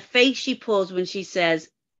 and the face she pulls when she says,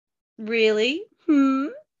 really?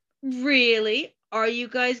 Really? Are you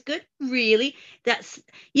guys good? Really?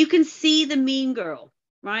 You can see the mean girl,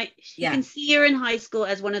 right? You can see her in high school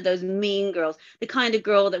as one of those mean girls, the kind of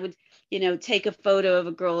girl that would, take a photo of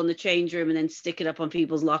a girl in the change room and then stick it up on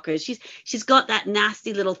people's lockers. She's got that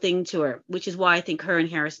nasty little thing to her, which is why I think her and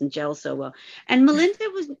Harrison gel so well. And Melinda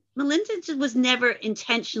was never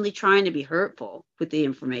intentionally trying to be hurtful with the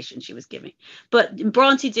information she was giving, but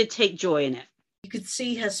Bronte did take joy in it. You could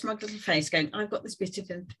see her smug little face going, I've got this bit of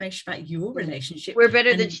information about your relationship. We're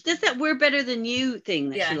better than she does that. We're better than you thing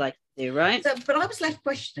that she likes to do, right? So, but I was left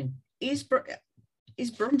questioning, is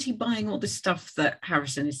Bronte buying all this stuff that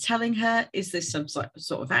Harrison is telling her? Is this some sort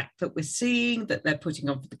of act that we're seeing that they're putting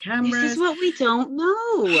on for the cameras? This is what we don't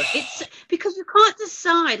know. It's because you can't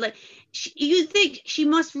decide. Like, you think she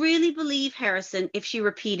must really believe Harrison if she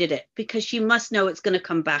repeated it, because she must know it's going to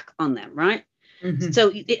come back on them, right?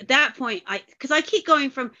 So at that point, because I keep going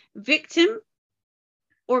from victim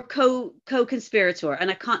or co-conspirator, and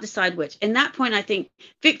I can't decide which. In that point, I think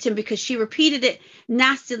victim, because she repeated it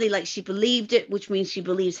nastily, like she believed it, which means she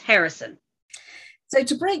believes Harrison. So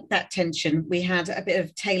to break that tension, we had a bit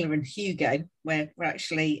of Taylor and Hugo, where we're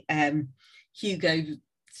actually Hugo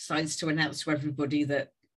decides to announce to everybody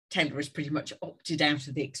that Taylor has pretty much opted out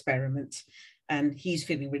of the experiment. And he's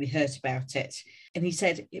feeling really hurt about it. And he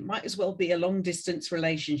said, it might as well be a long distance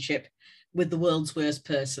relationship with the world's worst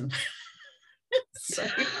person.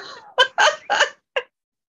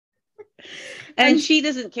 And she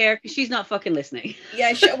doesn't care because she's not fucking listening.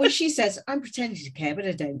 Yeah, she says, I'm pretending to care, but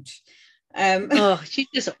I don't. She's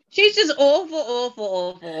just awful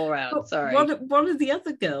all around. Sorry. One of the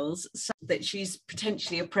other girls said that she's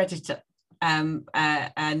potentially a predator, and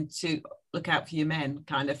to look out for your men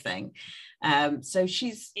kind of thing. So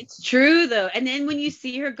it's true though. And then when you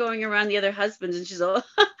see her going around the other husbands and she's all,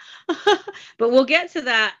 but we'll get to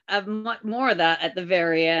that, more of that at the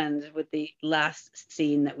very end with the last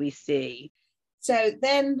scene that we see. So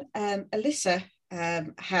then Alyssa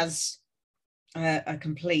has a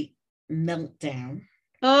complete meltdown.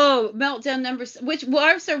 Oh, meltdown number, what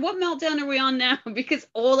meltdown are we on now? Because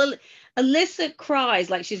Alyssa cries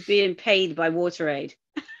like she's being paid by WaterAid.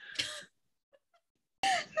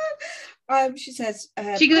 She says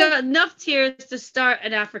she got enough tears to start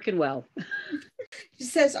an African well. She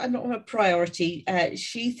says, I'm not a priority.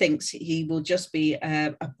 She thinks he will just be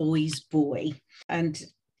a boy's boy. And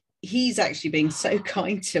he's actually being so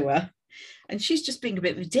kind to her. And she's just being a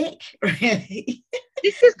bit of a dick, really.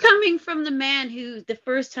 This is coming from the man who, the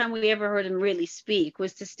first time we ever heard him really speak,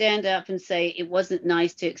 was to stand up and say it wasn't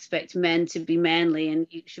nice to expect men to be manly and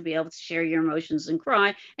you should be able to share your emotions and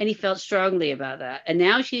cry. And he felt strongly about that. And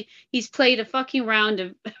now he's played a fucking round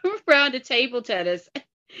of table tennis.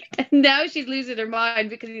 And now she's losing her mind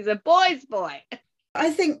because he's a boy's boy. I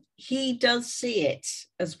think he does see it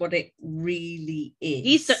as what it really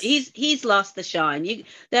is. He's lost the shine.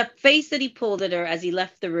 That face that he pulled at her as he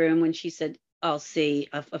left the room when she said, I'll see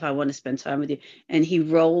if I want to spend time with you. And he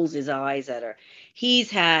rolls his eyes at her. He's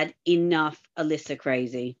had enough Alyssa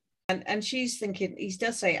crazy. And she's thinking, he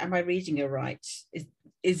does say, am I reading her right?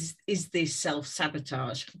 Is this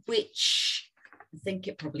self-sabotage? Which I think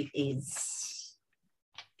it probably is.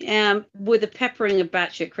 With a peppering of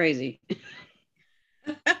batshit crazy.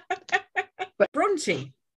 But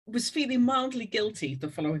Bronte was feeling mildly guilty the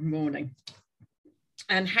following morning.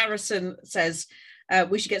 And Harrison says,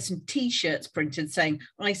 we should get some T-shirts printed saying,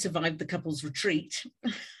 I survived the couple's retreat.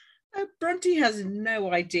 Bronte has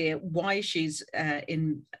no idea why she's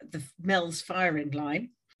in the Mel's firing line.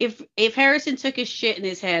 If Harrison took his shit in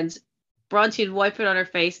his hands, Bronte would wipe it on her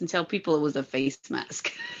face and tell people it was a face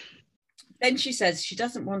mask. Then she says she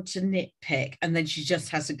doesn't want to nitpick, and then she just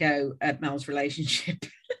has a go at Mel's relationship.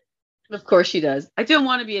 Of course she does. I don't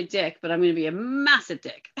want to be a dick, but I'm going to be a massive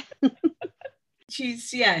dick.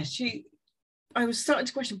 I was starting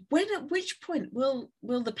to question, at which point will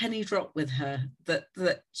the penny drop with her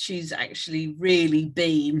that she's actually really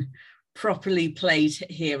been properly played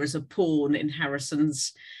here as a pawn in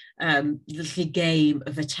Harrison's little game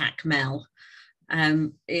of attack Mel.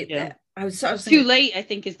 I was thinking, too late, I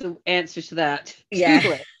think, is the answer to that.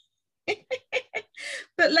 Yeah.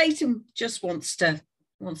 But Leighton just wants to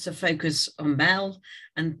wants to focus on Mel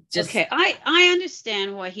and just. Okay, I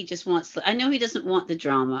understand why he just wants. I know he doesn't want the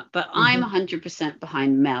drama, but I'm 100%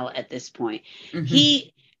 behind Mel at this point.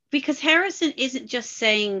 Because Harrison isn't just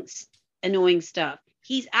saying annoying stuff.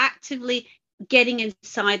 He's actively getting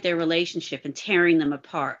inside their relationship and tearing them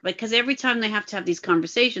apart. Because every time they have to have these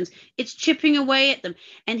conversations, it's chipping away at them.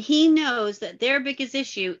 And he knows that their biggest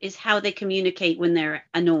issue is how they communicate when they're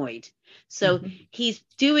annoyed. So he's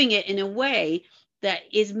doing it in a way that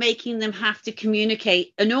is making them have to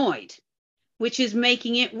communicate annoyed, which is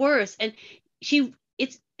making it worse. And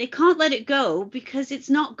they can't let it go because it's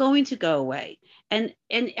not going to go away. And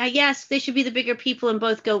yes, they should be the bigger people and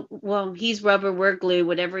both go, well, he's rubber, we're glue,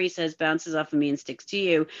 whatever he says bounces off of me and sticks to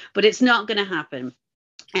you, but it's not going to happen.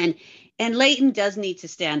 And Leighton does need to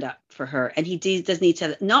stand up for her, and he does need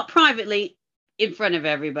to, not privately, in front of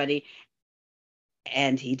everybody,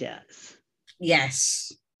 and he does.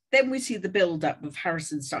 Yes. Then we see the build-up of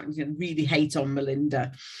Harrison starting to really hate on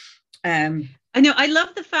Melinda. I know. I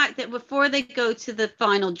love the fact that before they go to the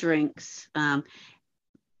final drinks,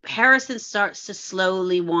 Harrison starts to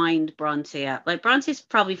slowly wind Bronte up. Like, Bronte's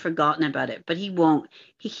probably forgotten about it, but he won't.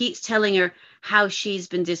 He keeps telling her how she's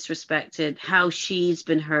been disrespected, how she's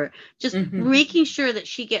been hurt, just making sure that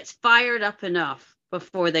she gets fired up enough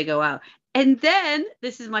before they go out. And then,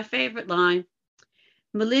 this is my favorite line,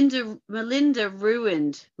 Melinda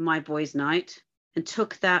ruined my boys' night and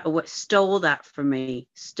took that away, stole that from me,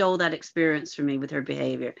 stole that experience from me with her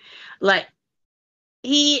behavior. Like,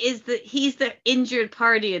 he's the injured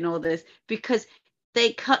party in all this because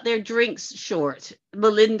they cut their drinks short.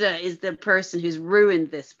 Melinda is the person who's ruined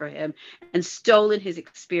this for him and stolen his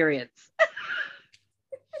experience.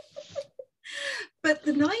 But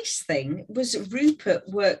the nice thing was Rupert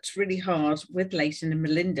worked really hard with Leighton and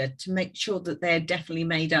Melinda to make sure that they're definitely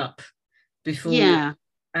made up before. Yeah.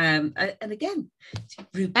 And again,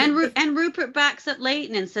 Rupert backs up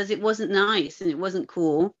Leighton and says it wasn't nice and it wasn't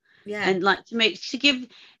cool. Yeah. And like to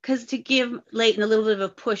give Leighton a little bit of a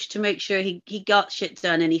push to make sure he got shit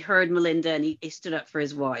done and he heard Melinda and he stood up for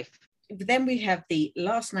his wife. But then we have the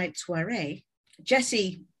last night soiree.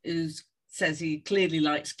 Jesse, who says he clearly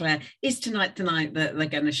likes Claire, is tonight the night that they're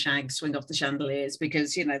going to swing off the chandeliers,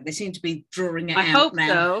 because, you know, they seem to be drawing it out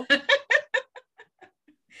now. I hope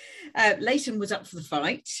so. Leighton was up for the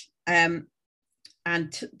fight. And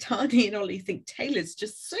Tani and Ollie think Taylor's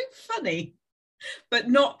just so funny. But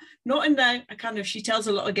not in a kind of she tells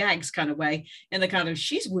a lot of gags kind of way, in the kind of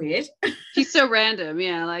she's weird. She's so random,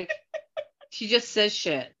 yeah. Like she just says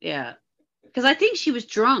shit, yeah. Because I think she was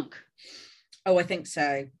drunk. Oh, I think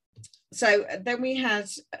so. So then we had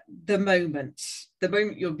the moment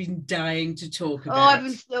you've been dying to talk about. Oh, I've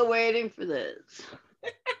been still waiting for this.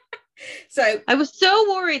 So I was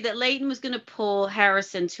so worried that Leighton was going to pull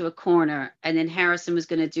Harrison to a corner, and then Harrison was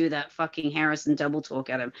going to do that fucking Harrison double talk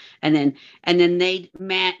at him, and then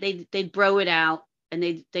they'd bro it out, and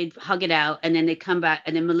they'd hug it out, and then they'd come back,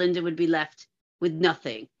 and then Melinda would be left with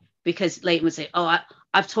nothing because Leighton would say, "Oh,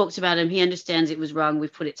 I've talked about him. He understands it was wrong.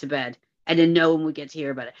 We've put it to bed." And then no one would get to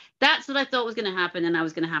hear about it. That's what I thought was going to happen, and I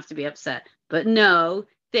was going to have to be upset. But no,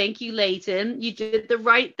 thank you, Leighton. You did the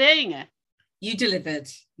right thing. You delivered.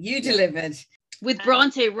 With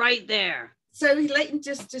Bronte right there. So Leighton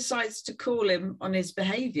just decides to call him on his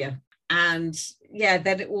behaviour. And yeah,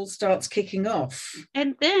 then it all starts kicking off.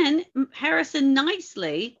 And then Harrison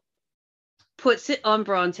nicely puts it on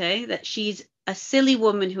Bronte that she's a silly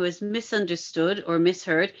woman who has misunderstood or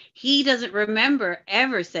misheard. He doesn't remember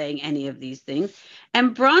ever saying any of these things.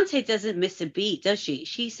 And Bronte doesn't miss a beat, does she?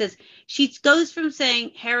 She says, she goes from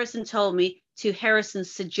saying Harrison told me to Harrison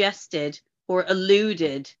suggested or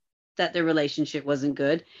alluded that the relationship wasn't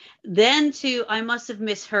good. Then to I must have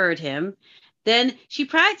misheard him. Then she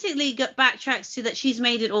practically backtracks to that she's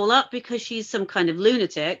made it all up because she's some kind of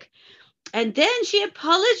lunatic. And then she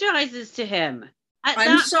apologizes to him.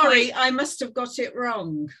 I'm sorry, I must have got it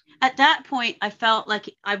wrong. At that point, I felt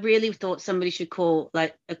like I really thought somebody should call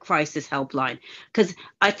like a crisis helpline, because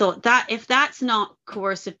I thought that if that's not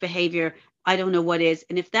coercive behavior, I don't know what is.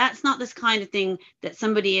 And if that's not this kind of thing that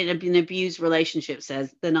somebody in an abused relationship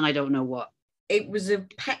says, then I don't know what. It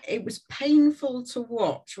was painful to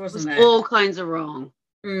watch, wasn't it? All kinds of wrong.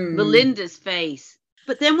 Melinda's face.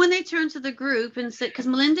 But then when they turn to the group and say, because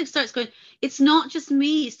Melinda starts going, it's not just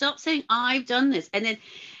me. Stop saying I've done this. And then,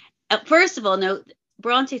 first of all, no,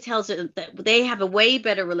 Bronte tells her that they have a way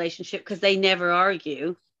better relationship because they never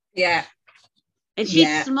argue. Yeah. And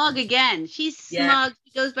she's smug again. She's smug.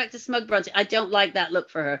 She goes back to smug Bronte. I don't like that look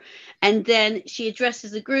for her. And then she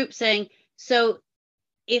addresses the group saying, so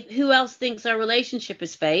who else thinks our relationship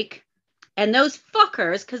is fake? And those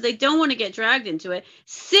fuckers, because they don't want to get dragged into it,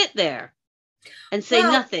 sit there and say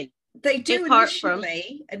Well, nothing. They do apart from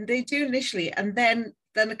initially, and then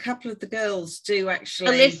a couple of the girls do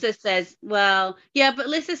actually. Alyssa says, well, yeah, but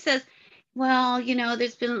Alyssa says, well,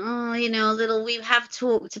 there's been, little, we have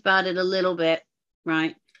talked about it a little bit,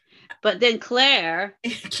 right? But then Claire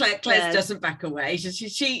doesn't back away.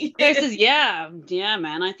 Claire says, yeah,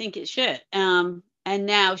 man, I think it's shit. And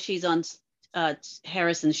now she's on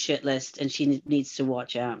Harrison's shit list, and she needs to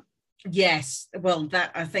watch out. Yes, well,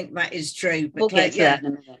 I think that is true. But we'll get to that in a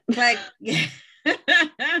minute. Claire, yeah.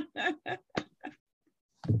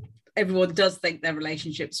 Everyone does think their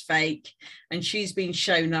relationship's fake, and she's been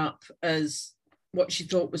shown up as what she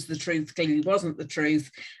thought was the truth clearly wasn't the truth,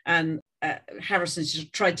 and Harrison's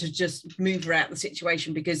just tried to just move her out of the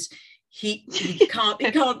situation because he can't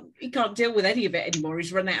deal with any of it anymore.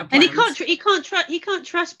 He's run out of plans. And he can't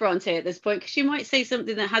trust Bronte at this point, because she might say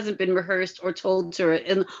something that hasn't been rehearsed or told to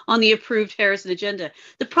her on the approved Harrison agenda.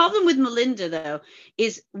 The problem with Melinda, though,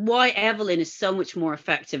 is why Evelyn is so much more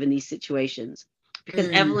effective in these situations, because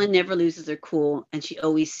Evelyn never loses her cool and she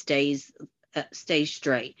always stays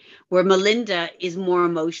straight, where Melinda is more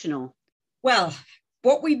emotional. Well,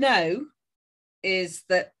 what we know is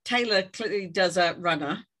that Taylor clearly does a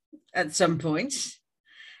runner at some point.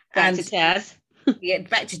 Back to Taz. Yeah,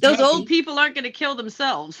 back to those Tazzy. Old people aren't going to kill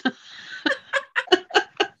themselves. I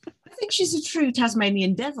think she's a true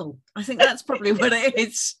Tasmanian devil. I think that's probably what it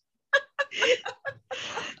is.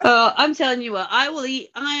 I'm telling you what, I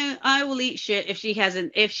will eat shit if she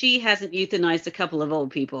hasn't euthanized a couple of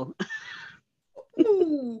old people.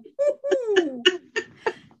 Ooh, ooh.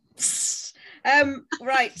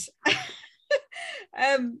 Right.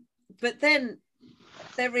 But then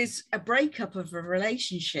there is a breakup of a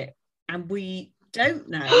relationship, and we don't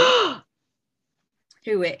know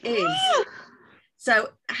who it is. So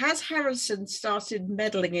has Harrison started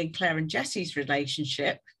meddling in Claire and Jesse's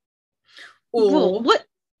relationship? Or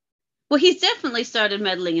well, he's definitely started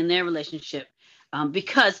meddling in their relationship,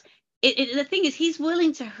 because the thing is, he's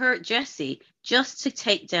willing to hurt Jesse just to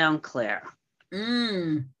take down Claire.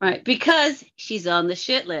 Right, because she's on the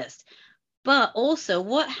shit list. But also,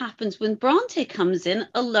 what happens when Bronte comes in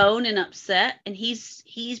alone and upset, and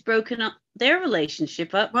he's broken up their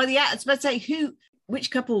relationship up? Well, yeah, I was about to say, which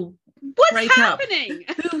couple? What's happening?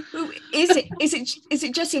 Who is it? Is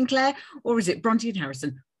it Jesse and Claire, or is it Bronte and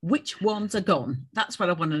Harrison? Which ones are gone? That's what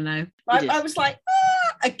I want to know. I was like,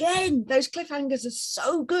 again, those cliffhangers are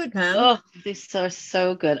so good, man. Oh, these are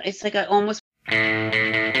so good. It's like I almost.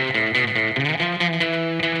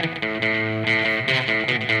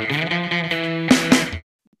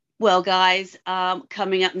 Well, guys,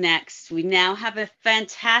 coming up next, we now have a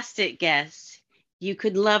fantastic guest. You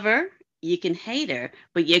could love her, you can hate her,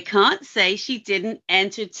 but you can't say she didn't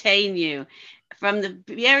entertain you. From the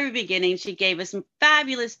very beginning, she gave us some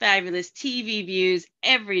fabulous, fabulous TV views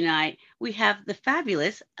every night. We have the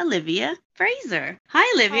fabulous Olivia Fraser.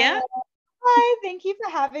 Hi, Olivia. Hi, thank you for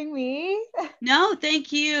having me. No,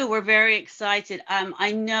 thank you. We're very excited.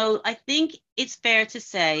 I think it's fair to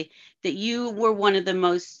say that you were one of the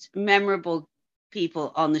most memorable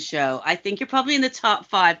people on the show. I think you're probably in the top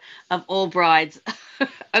 5 of all brides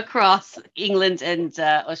across England and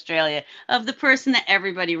Australia, of the person that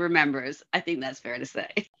everybody remembers. I think that's fair to say.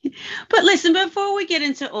 But listen, before we get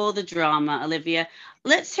into all the drama, Olivia,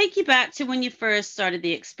 let's take you back to when you first started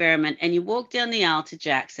the experiment and you walked down the aisle to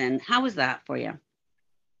Jackson. How was that for you?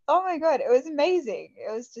 Oh my God, it was amazing.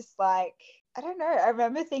 It was just like, I don't know. I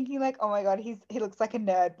remember thinking like, oh my God, he looks like a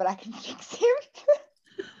nerd, but I can fix him.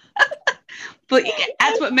 But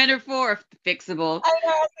that's what men are for, fixable. I know.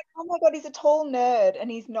 I was like, oh my God, he's a tall nerd, and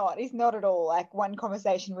he's not. He's not at all. Like, one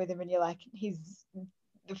conversation with him, and you're like, he's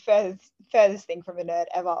the furthest thing from a nerd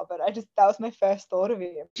ever. But that was my first thought of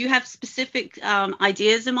him. Do you have specific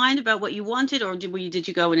ideas in mind about what you wanted, or did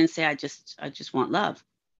you go in and say, I just want love?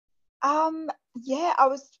 Yeah, I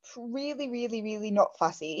was really, really, really not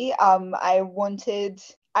fussy.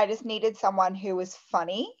 I just needed someone who was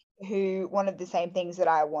funny, who wanted the same things that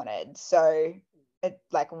I wanted. So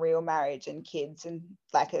like real marriage and kids and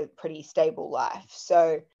like a pretty stable life.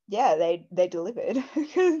 So yeah, they delivered.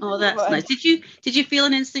 Oh, that's nice. Did you feel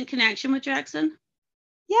an instant connection with Jackson?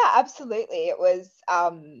 Yeah, absolutely. It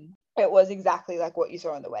was exactly like what you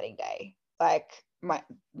saw on the wedding day. Like,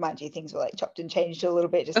 mind you, things were like chopped and changed a little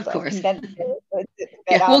bit, just of like course. Condensed. But,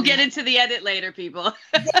 yeah, we'll get into the edit later, people.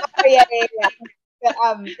 yeah.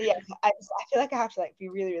 But yeah, I feel like I have to like be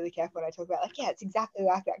really, really careful when I talk about like, yeah, it's exactly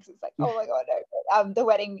like that, because it's like, oh my God, no. But, the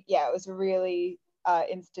wedding, yeah, it was a really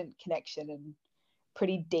instant connection and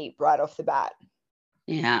pretty deep right off the bat.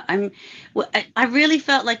 Yeah, well, I really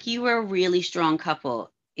felt like you were a really strong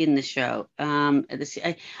couple in the show. And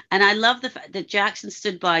I love the fact that Jackson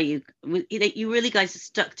stood by you. You really guys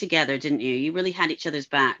stuck together, didn't you? You really had each other's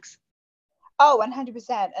backs. Oh,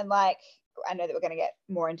 100%. And like, I know that we're going to get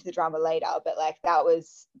more into the drama later, but like that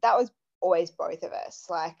was always both of us.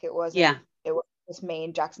 Like Yeah. it was just me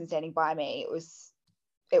and Jackson standing by me. It was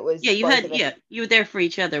Yeah, both of us. you were there for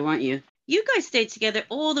each other, weren't you? You guys stayed together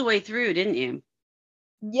all the way through, didn't you?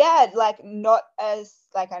 Yeah, like not as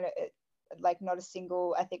like I know like not a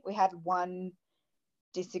single. I think we had one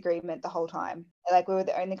disagreement the whole time. Like we were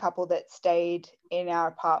the only couple that stayed in our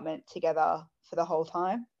apartment together for the whole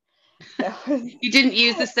time. You didn't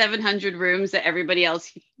use the 700 rooms that everybody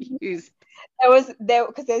else used. There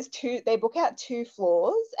because there's two, they book out 2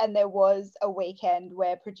 floors, and there was a weekend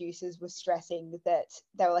where producers were stressing that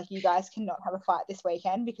they were like, you guys cannot have a fight this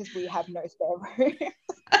weekend because we have no spare room.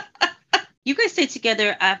 You guys stayed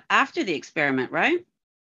together after the experiment, right?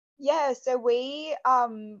 Yeah, so we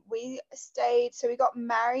stayed, so we got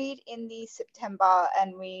married in the September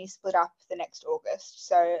and we split up the next August,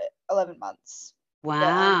 so 11 months.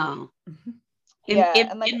 Wow. Yeah,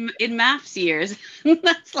 and like In maths years,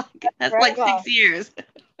 that's like forever. 6 years.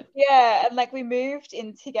 Yeah, and like we moved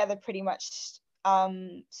in together pretty much.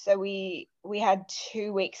 So we had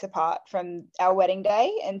 2 weeks apart from our wedding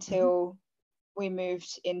day until we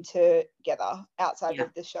moved in together outside Yeah.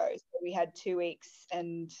 of the show. So we had 2 weeks,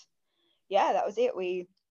 and yeah, that was it. We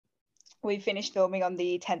finished filming on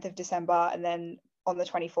the 10th of December, and then on the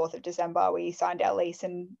 24th of December we signed our lease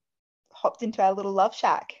and hopped into our little love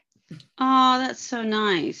shack. Oh, that's so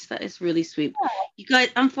nice. That is really sweet. You guys,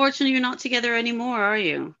 unfortunately, you're not together anymore, are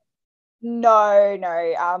you? No,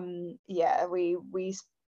 no. Yeah, we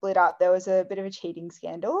split up. There was a bit of a cheating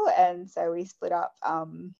scandal, and so we split up.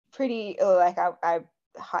 Pretty like I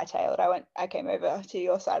hightailed. I came over to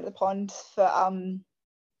your side of the pond for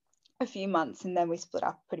a few months, and then we split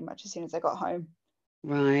up pretty much as soon as I got home.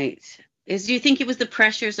 Right. Do you think it was the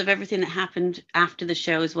pressures of everything that happened after the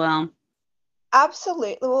show as well?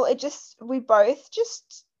 Absolutely. Well, we both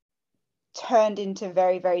just turned into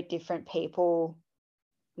very, very different people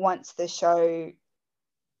once the show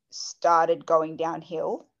started going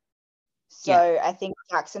downhill. So Yeah. I think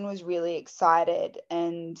Jackson was really excited,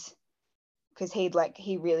 and because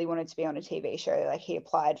he really wanted to be on a TV show. Like he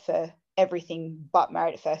applied for everything but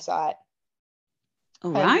Married at First Sight.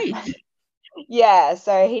 All And right. yeah,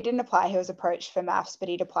 so he didn't apply. He was approached for maths, but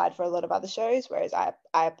he'd applied for a lot of other shows. Whereas I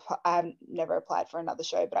have never applied for another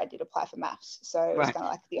show, but I did apply for maths. So it was Right. kind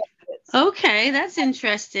of like the opposites. Okay, that's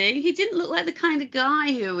interesting. He didn't look like the kind of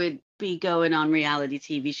guy who would be going on reality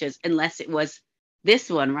TV shows unless it was this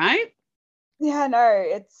one, right? Yeah, no,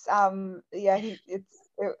 it's yeah,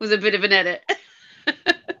 It was a bit of an edit.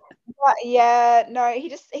 yeah, no,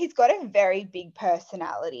 he's got a very big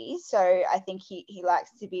personality. So I think he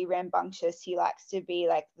likes to be rambunctious. He likes to be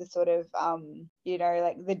like the sort of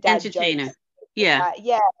like the dad jokes. Entertainer. Yeah.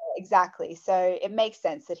 Yeah, exactly. So it makes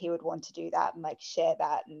sense that he would want to do that and like share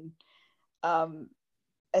that, and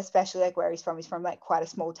especially like where he's from like quite a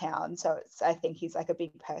small town. So I think he's like a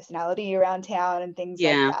big personality around town and things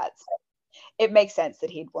like Yeah. that. So it makes sense that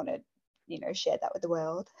he'd want to share that with the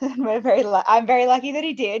world. And I'm very lucky that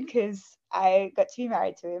he did, because I got to be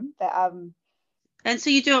married to him. But And so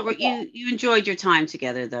you don't yeah. you enjoyed your time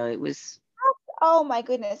together though. It was Oh my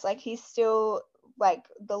goodness, like he's still like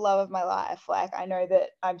the love of my life. Like I know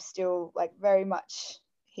that I'm still like very much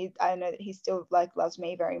I know that he still like loves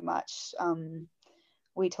me very much.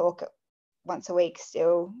 We talk once a week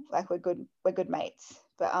still. Like we're good mates.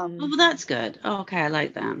 But oh, well, that's good. Oh, okay, I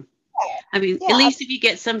like that. I mean, at yeah. least if you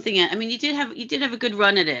get something, I mean, you did have a good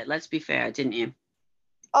run at it. Let's be fair, didn't you?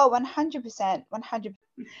 Oh, 100%, 100%.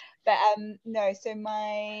 But no,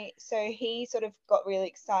 so he sort of got really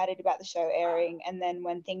excited about the show airing, and then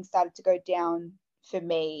when things started to go down for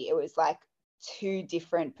me, it was like two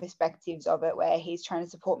different perspectives of it, where he's trying to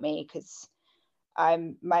support me because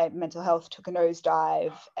my mental health took a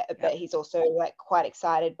nosedive, but he's also like quite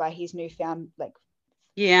excited by his newfound like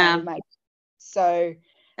Yeah. fame. So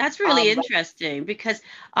That's really interesting because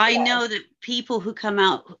I know that people who come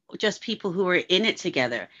out, just people who are in it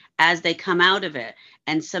together, as they come out of it,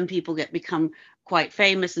 and some people become quite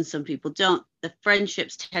famous and some people don't, the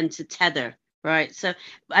friendships tend to tether, right? So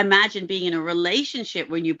imagine being in a relationship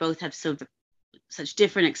when you both have such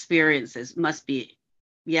different experiences must be,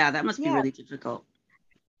 that must be really difficult.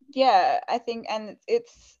 Yeah, I think, and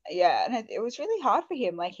it was really hard for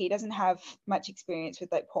him. Like he doesn't have much experience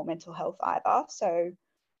with like poor mental health either. So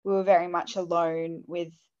we were very much alone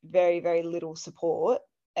with very, very little support.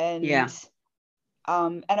 And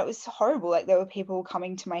And it was horrible. Like, there were people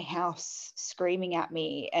coming to my house screaming at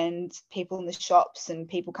me, and people in the shops, and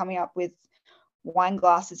people coming up with wine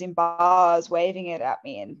glasses in bars waving it at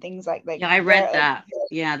me, and things like Yeah, I read that.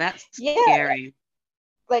 Yeah, that's scary.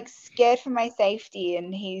 Like scared for my safety,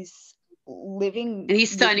 and he's living and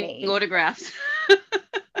he's with signing me. autographs. Yeah,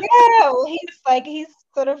 well, he's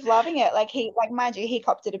sort of loving it. Like, mind you, he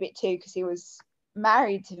copped it a bit too, because he was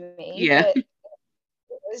married to me. Yeah. But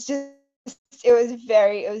it was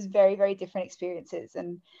very, very different experiences.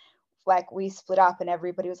 And like, we split up, and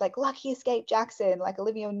everybody was like, lucky escape Jackson, like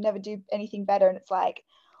Olivia will never do anything better. And it's like,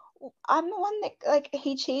 I'm the one that, like,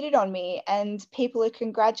 he cheated on me, and people are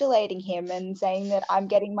congratulating him and saying that I'm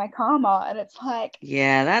getting my karma, and it's like,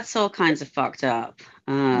 yeah, that's all kinds of fucked up.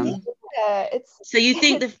 It's so you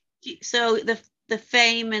think the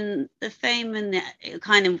fame and it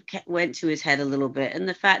kind of went to his head a little bit, and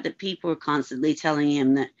the fact that people were constantly telling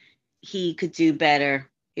him that he could do better,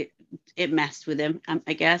 it messed with him,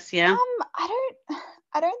 I guess. Yeah.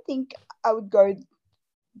 I don't think I would go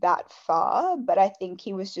that far, but I think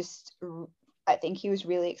he was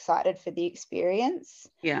really excited for the experience.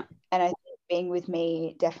 Yeah. And I think being with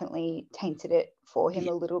me definitely tainted it for him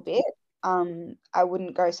a little bit. I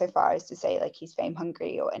wouldn't go so far as to say like he's fame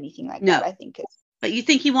hungry or anything like that. I think it's. But you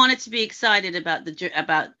think he wanted to be excited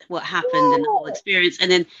about what happened and the whole experience,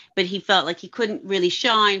 but he felt like he couldn't really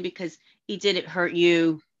shine because he did it hurt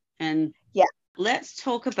you. And yeah, let's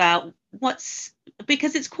talk about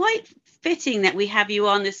because it's quite fitting that we have you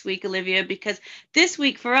on this week, Olivia, because this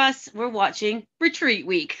week for us, we're watching Retreat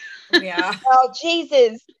Week. Yeah. Oh,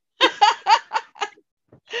 Jesus.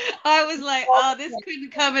 I was like, oh, this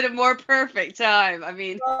couldn't come at a more perfect time. I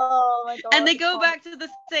mean, oh my God. And they go back to the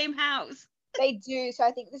same house. They do. So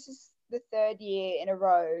I think this is the third year in a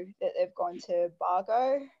row that they've gone to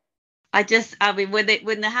Bargo. I mean, when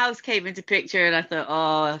the house came into picture, and I thought,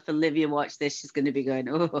 oh, if Olivia watched this, she's going to be going,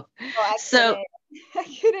 oh. I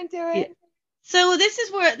couldn't do it. Yeah. So this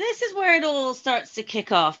is where it all starts to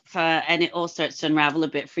kick off, and it all starts to unravel a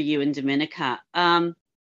bit for you and Dominica.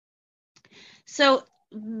 So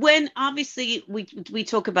when obviously we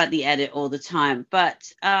talk about the edit all the time,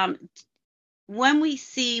 but when we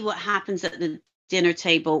see what happens at the dinner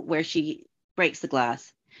table where she breaks the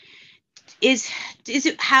glass, is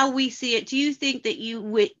it how we see it? Do you think that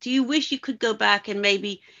do you wish you could go back and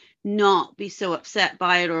maybe not be so upset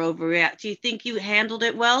by it or overreact? Do you think you handled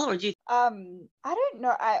it well, or do you? I don't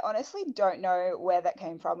know. I honestly don't know where that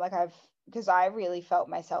came from. Like, because I really felt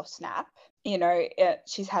myself snap. You know,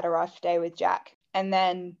 she's had a rough day with Jack, and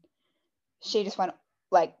then she just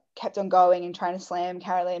kept on going and trying to slam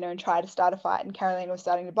Carolina and try to start a fight, and Carolina was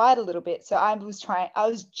starting to bite a little bit. So I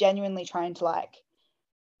was genuinely trying to like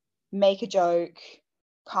make a joke,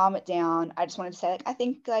 calm it down. I just wanted to say I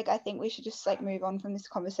think we should just like move on from this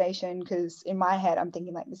conversation, because in my head I'm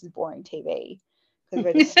thinking like, this is boring TV because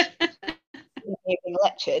we're just being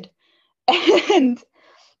lectured. And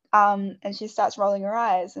she starts rolling her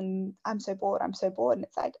eyes, and I'm so bored, and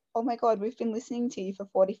it's like, oh my God, we've been listening to you for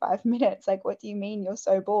 45 minutes, like, what do you mean you're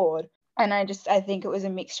so bored? And I think it was a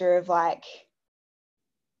mixture of like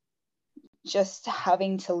just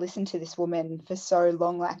having to listen to this woman for so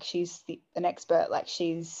long, like she's an expert, like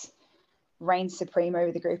she's reigned supreme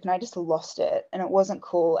over the group, and I just lost it, and it wasn't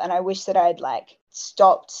cool. And I wish that I'd like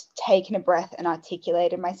stopped, taken a breath, and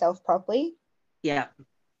articulated myself properly. Yeah,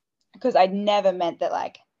 because I'd never meant that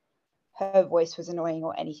like her voice was annoying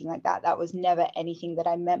or anything like that. That was never anything that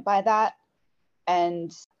I meant by that.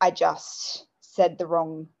 And I just said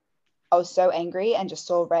I was so angry and just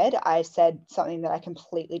saw red. I said something that I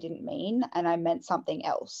completely didn't mean, and I meant something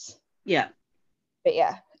else. Yeah. But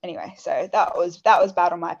yeah, anyway, so that was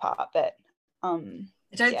bad on my part. But I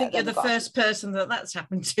don't think you're the first person that's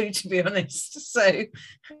happened to be honest. So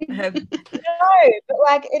no, but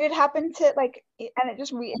like it had happened to like, and it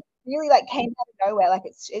just really like came out of nowhere. Like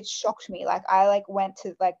it shocked me. Like I like went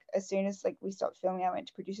to like, as soon as like we stopped filming, I went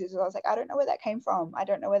to producers, and I was like, I don't know where that came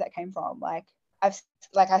from. Like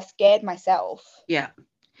I scared myself. Yeah.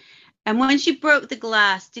 And when she broke the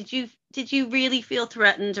glass, did you really feel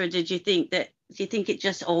threatened, or do you think it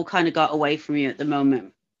just all kind of got away from you at the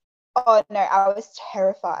moment? Oh no, I was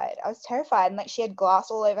terrified. And like she had glass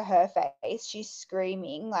all over her face. She's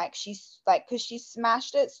screaming, like she's like, because she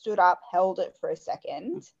smashed it, stood up, held it for a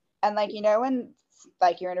second. And like, you know, when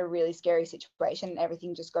like you're in a really scary situation and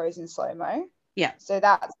everything just goes in slow-mo. Yeah. So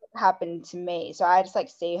that's what happened to me. So I just like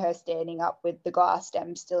see her standing up with the glass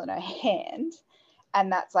stem still in her hand. And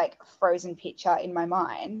that's like a frozen picture in my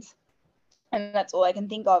mind. And that's all I can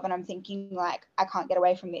think of. And I'm thinking like, I can't get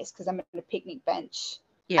away from this because I'm at a picnic bench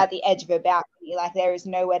at the edge of a balcony. Like there is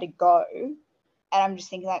nowhere to go. And I'm just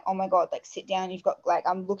thinking like, oh my God, like sit down. You've got like,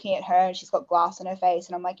 I'm looking at her and she's got glass on her face.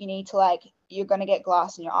 And I'm like, you need to like, you're going to get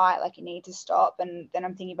glass in your eye. Like you need to stop. And then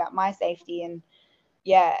I'm thinking about my safety. And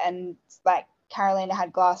yeah. And like Carolina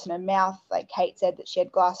had glass in her mouth. Like Kate said that she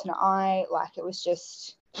had glass in her eye. Like it was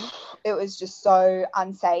just so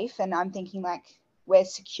unsafe. And I'm thinking like,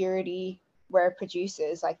 where's security? Where are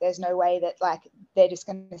producers? Like there's no way that like they're just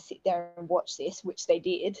going to sit there and watch this, which they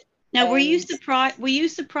did. Now, were you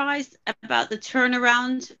surprised about the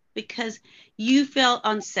turnaround because you felt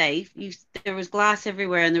unsafe? There was glass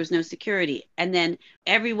everywhere and there was no security, and then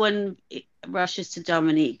everyone rushes to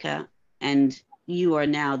Dominica, and you are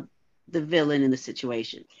now the villain in the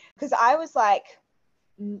situation. Because I was like,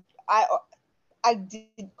 I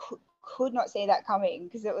could not see that coming,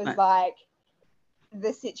 because it was right. like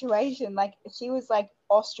the situation, like she was like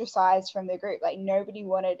ostracized from the group. Like nobody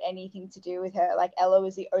wanted anything to do with her. Like Ella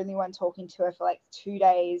was the only one talking to her for like 2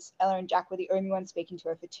 days. Ella and Jack were the only ones speaking to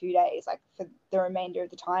her for 2 days, like for the remainder of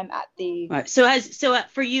the time at the right. So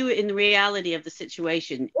for you, in the reality of the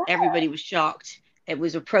situation, everybody was shocked. It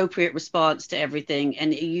was appropriate response to everything,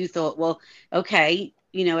 and you thought, well, okay,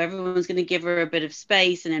 you know, everyone's going to give her a bit of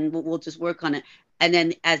space, and then we'll just work on it. And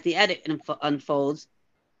then as the edit unfolds,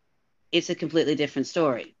 it's a completely different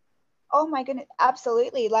story. Oh my goodness,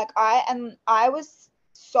 absolutely. Like I was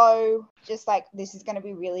so just like, this is going to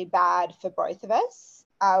be really bad for both of us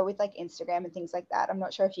with like Instagram and things like that. I'm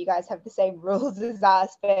not sure if you guys have the same rules as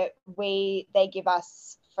us, but they give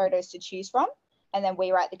us photos to choose from, and then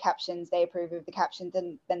we write the captions, they approve of the captions,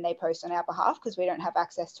 and then they post on our behalf because we don't have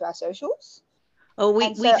access to our socials. Oh,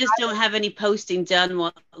 we just don't have any posting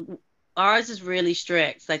done. Ours is really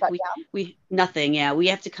strict. Like we nothing. Yeah, we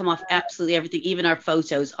have to come off absolutely everything, even our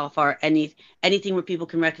photos off our anything where people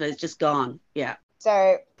can recognize, just gone. Yeah.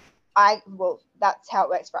 So that's how it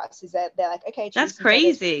works for us. Is that they're like, okay, that's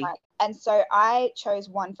crazy. And so I chose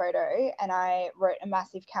one photo and I wrote a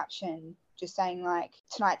massive caption just saying like,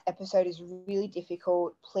 tonight's episode is really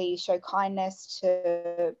difficult. Please show kindness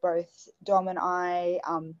to both Dom and I.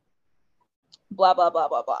 Blah blah blah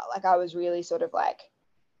blah blah. Like I was really sort of like,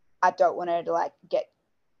 I don't want her to like get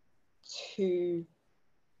too,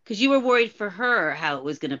 because you were worried for her how it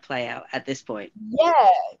was going to play out at this point. Yeah.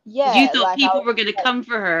 You thought like people were going to come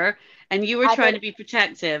for her, and you were trying to be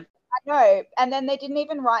protective. I know. And then they didn't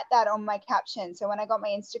even write that on my caption. So when I got my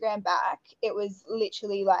Instagram back, it was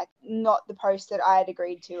literally like not the post that I had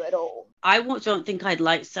agreed to at all. I don't think I'd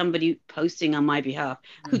like somebody posting on my behalf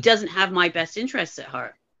who doesn't have my best interests at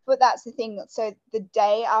heart. But that's the thing. So the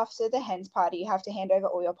day after the hens party, you have to hand over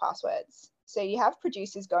all your passwords. So you have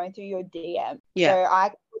producers going through your DM. Yeah. So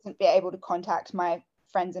I wasn't be able to contact my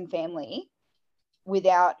friends and family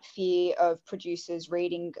without fear of producers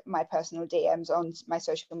reading my personal DMs on my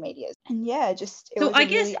social medias. And yeah, I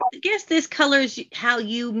guess this colors how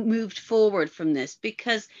you moved forward from this,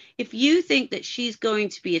 because if you think that she's going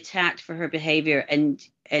to be attacked for her behavior and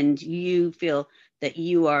you feel that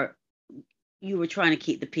you were trying to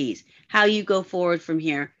keep the peace, how you go forward from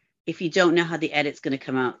here if you don't know how the edit's going to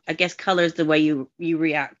come out, I guess colors the way you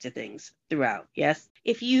react to things throughout. Yes.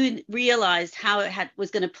 If you realized how it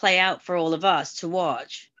was going to play out for all of us to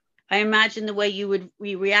watch, I imagine the way you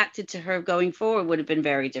reacted to her going forward would have been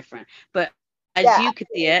very different. But as you could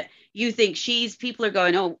see it, you think people are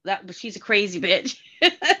going, oh, she's a crazy bitch.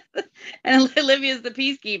 And Olivia's the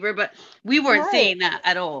peacekeeper, but we weren't seeing that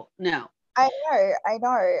at all. No. I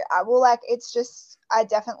know. It's just, I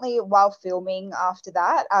definitely, while filming after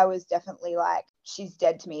that, I was definitely like, she's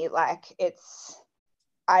dead to me. Like,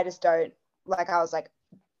 I just don't, like, I was like,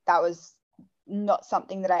 that was not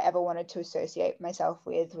something that I ever wanted to associate myself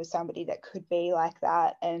with, was somebody that could be like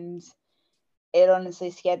that. And it honestly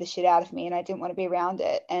scared the shit out of me, and I didn't want to be around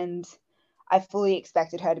it. And I fully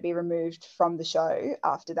expected her to be removed from the show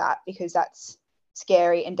after that, because that's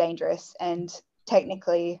scary and dangerous, and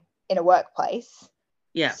technically in a workplace.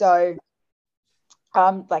 Yeah. So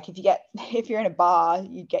like if you're in a bar,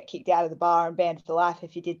 you'd get kicked out of the bar and banned for life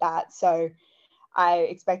if you did that. So I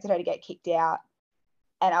expected her to get kicked out,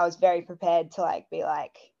 and I was very prepared to like be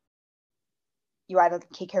like, you either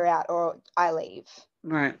kick her out or I leave.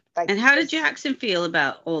 Right. Like, and how did Jackson feel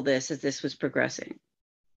about all this as this was progressing?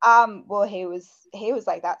 Well, he was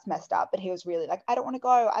like, that's messed up, but he was really like, I don't want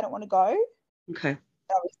to go. Okay.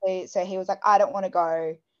 Obviously, so he was like, I don't want to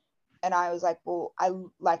go. And I was like, well,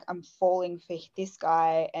 I'm falling for this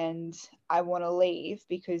guy and I want to leave,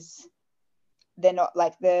 because they're not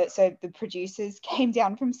like so the producers came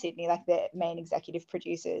down from Sydney, like the main executive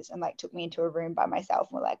producers, and like took me into a room by myself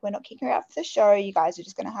and were like, we're not kicking her out for the show. You guys are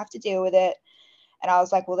just going to have to deal with it. And I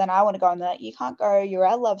was like, well, then I want to go. And they're like, you can't go. You're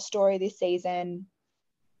our love story this season.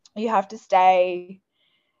 you have to stay.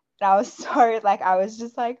 And I was so like, I was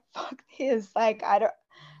just like, fuck this. Like,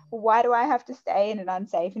 why do I have to stay in an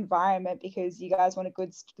unsafe environment because you guys want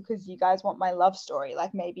because you guys want my love story?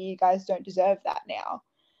 Like, maybe you guys don't deserve that now.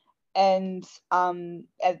 And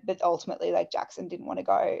but ultimately, like, Jackson didn't want to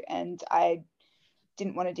go, and I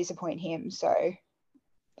didn't want to disappoint him, so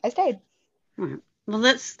I stayed. Right. Well,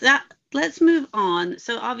 let's move on.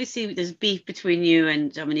 So obviously there's beef between you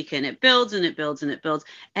and Dominica, and it builds and it builds and it builds,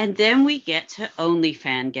 and then we get to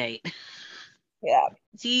OnlyFan Gate. Yeah.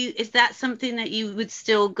 Is that something that you would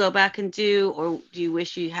still go back and do, or do you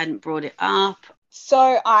wish you hadn't brought it up?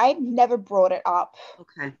 So I never brought it up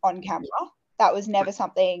on camera. That was never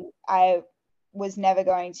something. I was never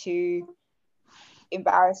going to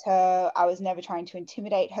embarrass her. I was never trying to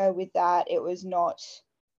intimidate her with that. It was not,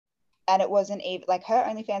 and it wasn't even like her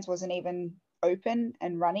OnlyFans wasn't even open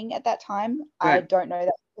and running at that time. Right. I don't know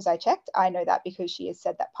that because I checked. I know that because she has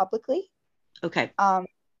said that publicly. Okay.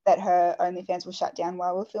 That her OnlyFans was shut down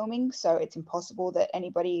while we're filming, so it's impossible that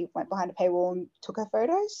anybody went behind a paywall and took her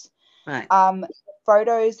photos. Right.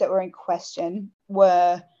 Photos that were in question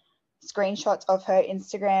were screenshots of her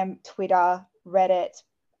Instagram, Twitter, Reddit,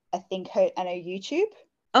 I think her YouTube.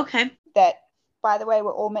 Okay. That, by the way,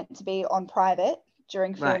 were all meant to be on private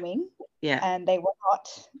during filming. Right. Yeah. And they were not,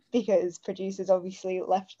 because producers obviously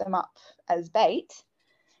left them up as bait.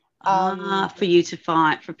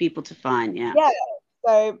 For people to find, yeah. Yeah.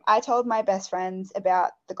 So I told my best friends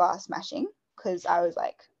about the glass smashing because I was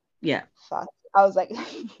like, yeah, fuck. I was like,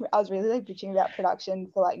 I was really like bitching about production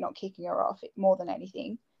for like not kicking her off more than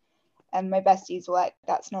anything. And my besties were like,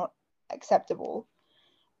 that's not acceptable.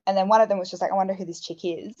 And then one of them was just like, I wonder who this chick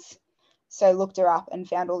is. So I looked her up and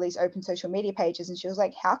found all these open social media pages. And she was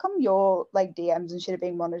like, how come your like DMs and shit are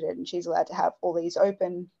being monitored and she's allowed to have all these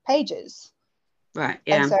open pages? Right.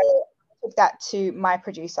 Yeah. And so I took that to my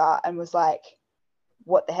producer and was like,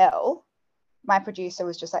 what the hell? My producer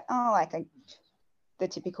was just like, oh, like the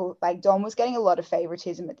typical, like Dom was getting a lot of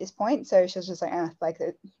favoritism at this point. So she was just like,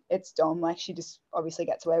 it's Dom. Like she just obviously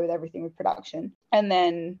gets away with everything with production. And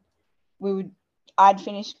then I'd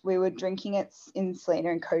finished, we were drinking it in Selena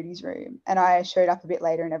and Cody's room. And I showed up a bit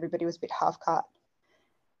later and everybody was a bit half cut.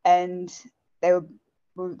 And they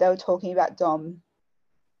were talking about Dom.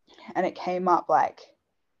 And it came up like,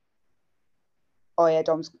 oh yeah,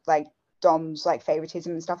 Dom's like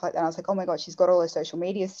favoritism and stuff like that. And I was like, oh my God, she's got all her social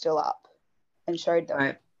media still up, and showed them.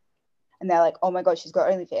 Right. And they're like, oh my God, she's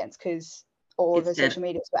got OnlyFans, because all of her social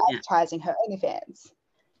medias were advertising her OnlyFans.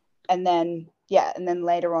 And then,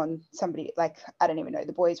 later on, somebody, like, I don't even know,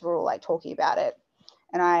 the boys were all like talking about it.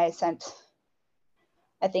 And I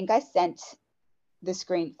think I sent the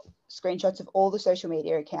screenshots of all the social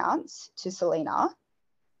media accounts to Selena,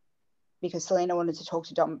 because Selena wanted to talk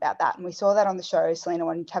to Dom about that. And we saw that on the show. Selena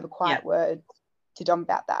wanted to have a quiet word to Dom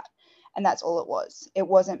about that. And that's all it was. It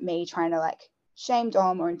wasn't me trying to like shame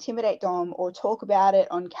Dom or intimidate Dom or talk about it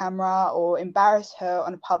on camera or embarrass her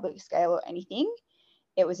on a public scale or anything.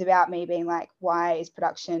 It was about me being like, why is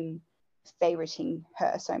production favoriting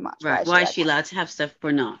her so much? Right. Why is she allowed to have stuff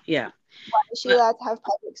or not? Yeah. Why is she allowed to have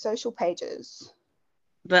public social pages?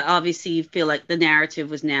 But obviously you feel like the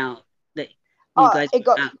narrative was now that you guys... It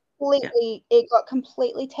got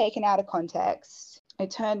completely taken out of context.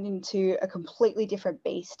 It turned into a completely different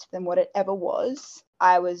beast than what it ever was.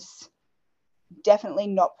 I was definitely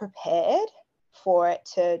not prepared for it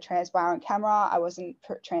to transpire on camera. I wasn't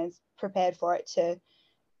prepared for it to,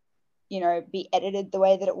 be edited the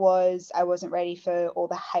way that it was. I wasn't ready for all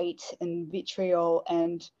the hate and vitriol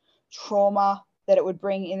and trauma that it would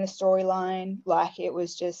bring in the storyline. Like, it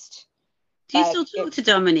was just... Do you still talk to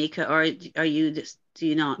Dominica, or are you just... Do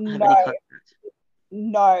you not have any contact?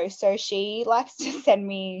 No. So she likes to send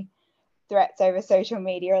me threats over social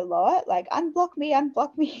media a lot, like unblock me,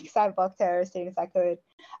 because I blocked her as soon as I could.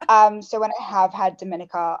 So when I have had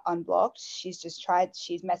Dominica unblocked, she's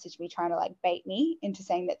messaged me trying to like bait me into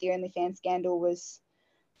saying that the OnlyFans scandal was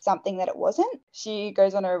something that it wasn't. She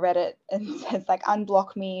goes on her Reddit and says like,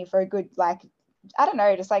 unblock me for a good, like, I don't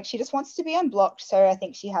know, just like she just wants to be unblocked. So I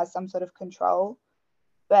think she has some sort of control.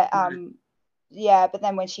 But yeah, but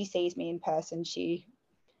then when she sees me in person, she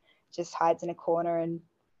just hides in a corner and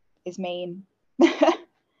is mean.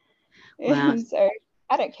 Wow. So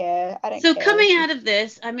I don't care. So coming out of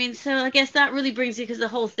this, I mean, so I guess that really brings you, because the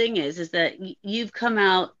whole thing is that you've come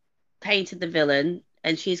out, painted the villain,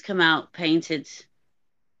 and she's come out, painted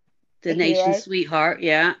the nation's sweetheart.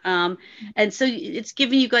 Yeah. And so it's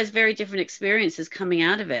given you guys very different experiences coming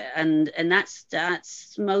out of it. And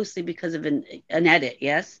that's mostly because of an edit.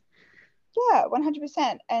 Yes. Yeah,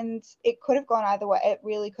 100%. And it could have gone either way. It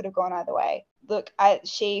really could have gone either way. look,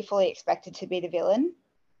 she fully expected to be the villain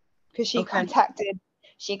because she Okay.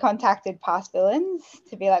 contacted past villains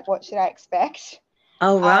to be like, what should I expect?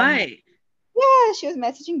 Oh, right. Yeah, she was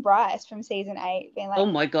messaging Bryce from season 8, being like, Oh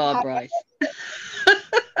my God, Bryce.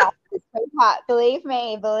 Believe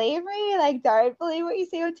me, like, don't believe what you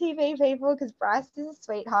see on TV, people, because Bryce is a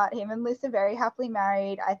sweetheart. Him and Liz are very happily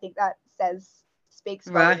married. I think that speaks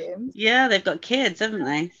Right. volumes. Yeah, they've got kids, haven't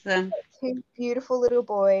they? So 2 beautiful little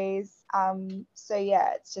boys. So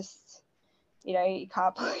yeah, it's just, you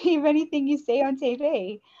can't believe anything you see on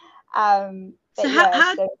TV. so But how yeah,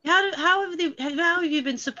 how so how have you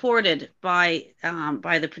been supported by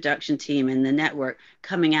the production team and the network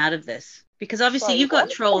coming out of this? Because obviously sorry, you got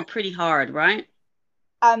what? trolled pretty hard, right?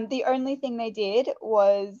 The only thing they did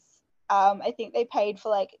was, I think they paid for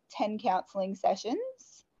like 10 counseling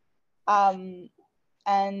sessions.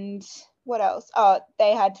 And what else? Oh,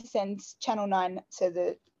 they had to send Channel 9, so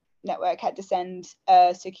the network had to send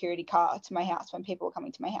a security car to my house when people were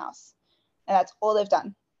coming to my house. And that's all they've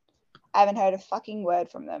done. I haven't heard a fucking word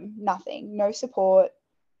from them. Nothing. No support.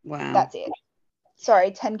 Wow. That's it.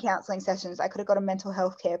 Sorry, 10 counseling sessions. I could have got a mental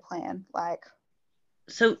health care plan. Like,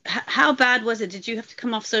 So how bad was it? Did you have to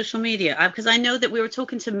come off social media? Because I know that we were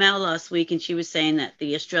talking to Mel last week, and she was saying that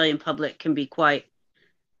the Australian public can be quite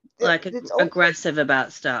it's awful. aggressive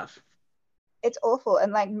about stuff. It's awful.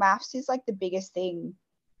 And like, maths is like the biggest thing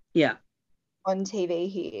Yeah. on TV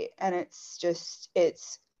here, and it's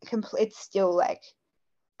still like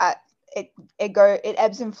it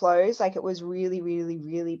ebbs and flows. Like, it was really, really,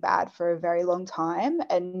 really bad for a very long time,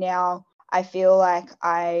 and now I feel like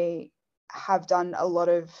I have done a lot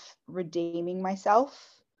of redeeming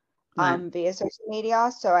myself Right. via social media.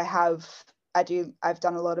 So I've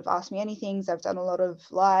done a lot of Ask Me Anythings, I've done a lot of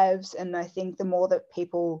lives, and I think the more that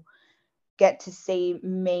people get to see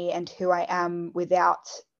me and who I am without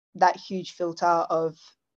that huge filter of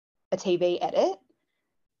a TV edit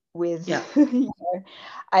with, Yeah.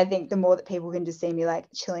 I think the more that people can just see me like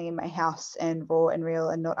chilling in my house and raw and real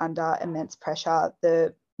and not under immense pressure,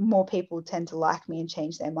 the more people tend to like me and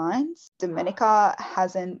change their minds. Domenica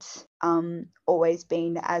hasn't always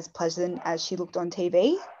been as pleasant as she looked on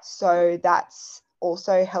TV. So that's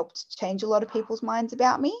also helped change a lot of people's minds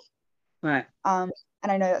about me. Right. And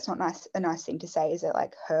I know that's not a nice thing to say, is it?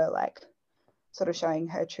 Like, her like sort of showing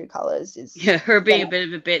her true colors is, yeah, her being a bit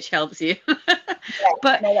of a bitch helps you.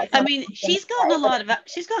 But I mean, she's gotten a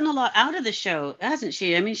lot out of the show, hasn't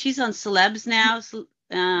she? I mean, she's on Celebs now. So,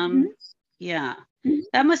 yeah,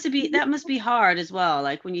 that must be hard as well.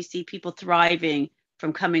 Like when you see people thriving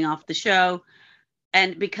from coming off the show,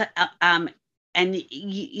 and because and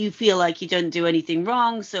you feel like you didn't do anything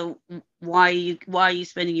wrong. So why are you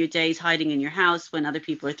spending your days hiding in your house when other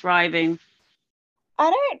people are thriving? I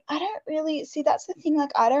don't really see, that's the thing. Like,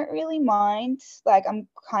 I don't really mind. Like, I'm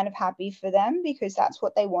kind of happy for them because that's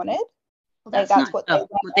what they wanted. Well, Like, that's that's not what they went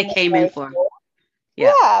what they on the came in show for. for.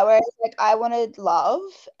 Yeah. Yeah, whereas like I wanted love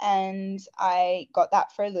and I got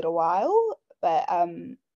that for a little while, but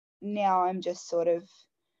now I'm just sort of,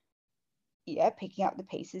 yeah, picking up the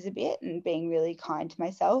pieces a bit and being really kind to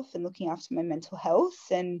myself and looking after my mental health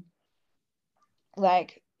and,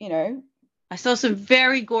 like, I saw some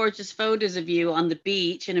very gorgeous photos of you on the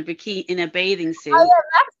beach in a bikini, in a bathing suit. Oh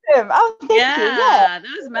yeah, Maxim. Oh, thank you. Yeah.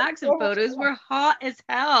 Those Maxim photos were hot as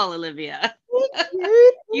hell, Olivia. Thank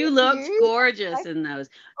you. You Thank looked you. gorgeous in those.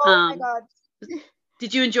 Oh my God.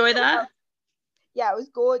 Did you enjoy that? Yeah, it was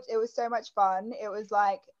gorgeous. It was so much fun. It was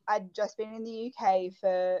like I'd just been in the UK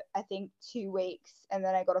for I think 2 weeks, and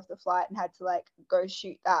then I got off the flight and had to like go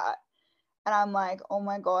shoot that. And I'm like, oh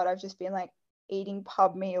my God, I've just been like eating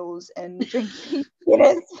pub meals and drinking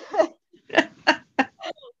Guinness. I'm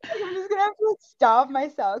just gonna have to like starve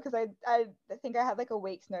myself because I think I had like a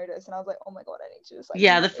week's notice, and I was like, oh my God, I need to just like.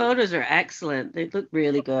 Yeah, the photos are excellent. They look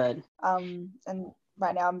really good. And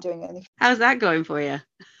right now I'm doing it. How's that going for you?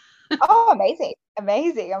 Oh,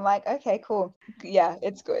 amazing. I'm like, okay, cool. Yeah,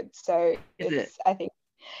 it's good. So I think,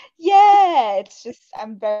 yeah, it's just,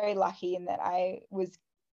 I'm very lucky in that I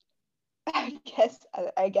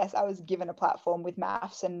guess I was given a platform with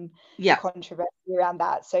maths and the controversy around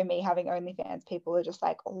that. So me having OnlyFans, people are just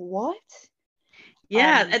like, what?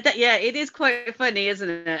 Yeah, it is quite funny, isn't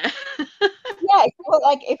it? Yeah, well,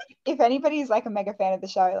 like if anybody's like a mega fan of the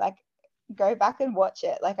show, like go back and watch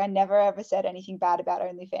it. Like I never ever said anything bad about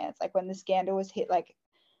OnlyFans. Like when the scandal was hit, like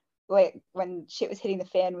when shit was hitting the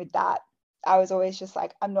fan with that, I was always just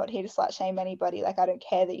like, I'm not here to slut shame anybody. Like I don't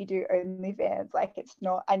care that you do OnlyFans. Like it's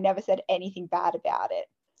not. I never said anything bad about it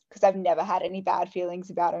because I've never had any bad feelings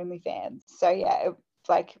about OnlyFans. So yeah,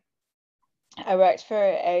 like I worked for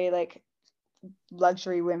a like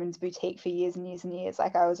luxury women's boutique for years and years and years.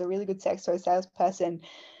 Like I was a really good sex toy salesperson,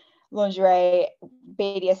 lingerie,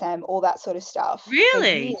 BDSM, all that sort of stuff.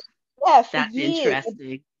 Really? Yeah, for That's years.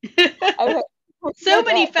 interesting. I So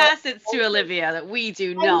many forget, but- facets to Olivia that we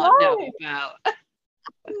do I not know know. about.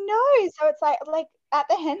 No, so it's like at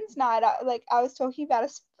the hens night, I was talking about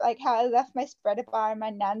like how I left my spreader bar in my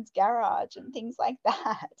nan's garage and things like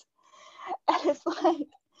that. And it's like,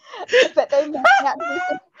 but they mentioned that to be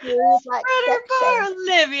some weird, like Spreader sex bar, shame.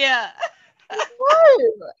 Olivia.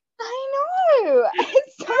 I know,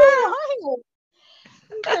 it's so wild.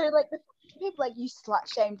 And so like the people like, you slut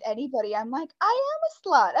shamed anybody. I'm like, I am a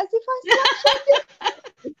slut, as if I slut shamed it.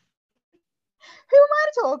 Who am I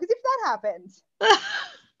to talk as if that happened?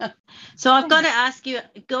 So I've got to ask you,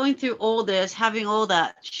 going through all this, having all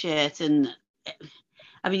that shit, and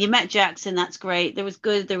I mean, you met Jackson, that's great. There was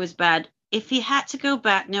good, there was bad. If you had to go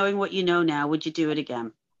back, knowing what you know now, would you do it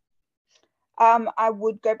again? I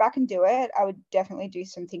would go back and do it. I would definitely do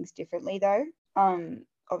some things differently though.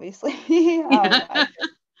 Obviously.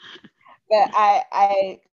 But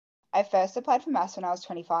I first applied for MAFS when I was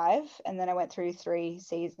 25, and then I went through 3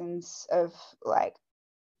 seasons of like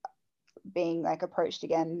being like approached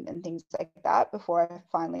again and things like that before I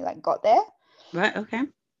finally like got there. Right, okay.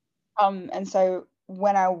 And so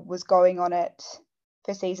when I was going on it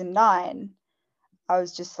for season 9, I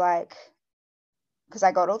was just like, because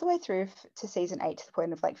I got all the way through to season 8 to the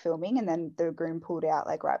point of like filming, and then the groom pulled out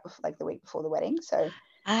like right before, like the week before the wedding. So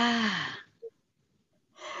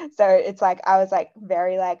it's like I was like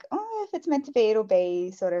very like, oh, if it's meant to be, it'll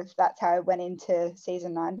be, sort of. That's how I went into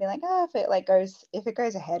season 9, being like, oh, if it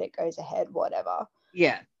goes ahead, it goes ahead, whatever.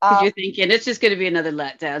 Yeah, because you're thinking it's just going to be another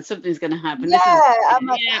letdown. Something's going to happen. Yeah, I'm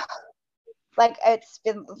like, like it's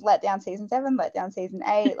been let down season 7, let down season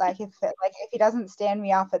 8. Like if he doesn't stand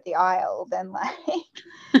me up at the aisle, then like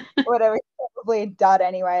whatever, he's probably dud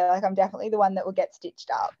anyway. Like I'm definitely the one that will get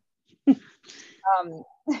stitched up.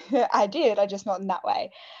 I just not in that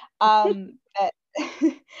way. But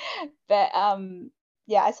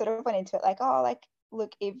yeah, I sort of went into it like, oh, like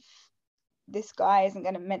look, if this guy isn't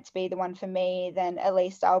going to meant to be the one for me, then at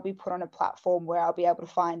least I'll be put on a platform where I'll be able to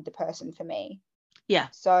find the person for me. Yeah.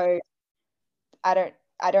 So I don't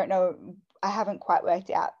know. I haven't quite worked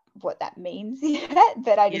out what that means yet,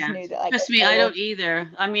 but I just knew that. Like, trust me, I don't either.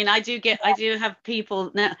 I mean, I do have people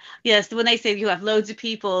now. Yes, when they say you have loads of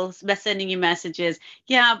people sending you messages,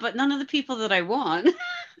 yeah, but none of the people that I want.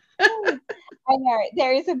 I know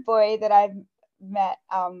there is a boy that I've met.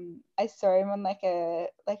 I saw him on like a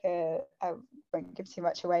I won't give too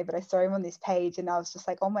much away, but I saw him on this page, and I was just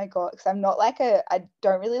like, oh my god, because I'm not like I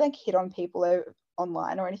don't really like hit on people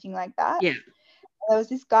online or anything like that. Yeah. There was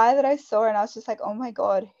this guy that I saw, and I was just like, oh my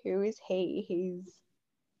god, who is he? He's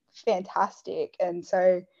fantastic. And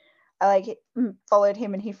so I like followed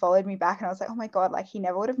him, and he followed me back, and I was like, oh my god, like he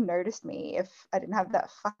never would have noticed me if I didn't have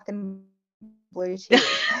that fucking blue tick.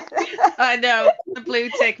 I know, the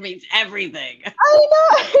blue tick means everything. I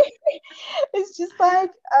know. It's just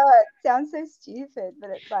like it sounds so stupid,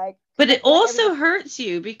 but it's like, but it also hurts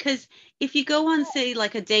you, because if you go on, say,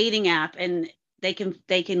 like a dating app, and they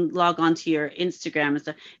can log on to your Instagram and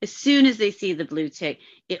stuff, as soon as they see the blue tick,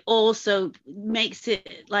 it also makes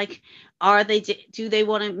it like, do they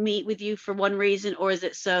want to meet with you for one reason, or is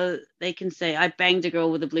it so they can say, I banged a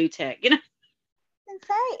girl with a blue tick, you know?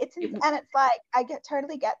 Insane. And it's like, I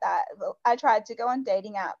totally get that. I tried to go on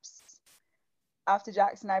dating apps after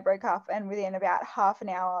Jax and I broke up, and within about half an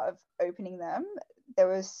hour of opening them, there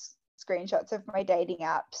was screenshots of my dating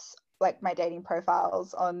apps, like my dating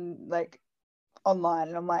profiles on like online,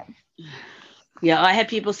 and I'm like, yeah, I had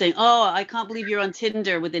people saying, oh, I can't believe you're on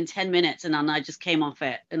Tinder, within 10 minutes, and then I just came off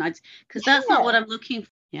it, and because that's not what I'm looking for.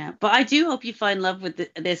 Yeah, but I do hope you find love with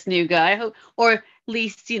this new guy. I hope, or at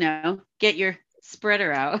least, get your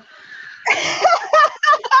spreader out.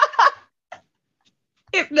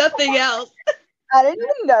 If nothing else. I don't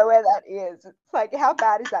even know where that is. It's like, how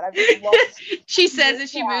bad is that? I've just lost. She says as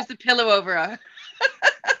she moves the pillow over her.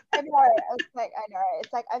 I know. I know.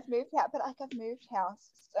 It's like I've moved out, but like I've moved house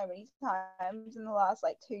so many times in the last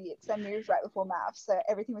like 2 years. I moved right before MAFS, so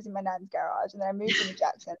everything was in my nan's garage, and then I moved into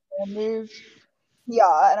Jackson, and I moved here,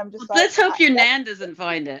 and I'm just like, let's hope your nan doesn't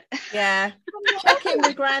find it. Yeah. Check in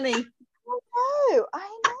with Granny.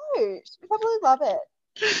 I know. She'd probably love it.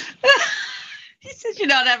 He says you're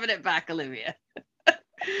not having it back, Olivia.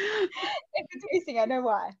 If it's missing, I know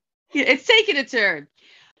why. Yeah, it's taking a turn.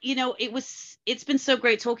 It's been so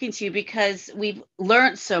great talking to you, because we've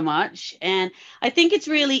learned so much, and I think it's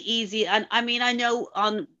really easy. And I mean, I know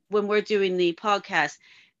when we're doing the podcast,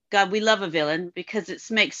 God, we love a villain because it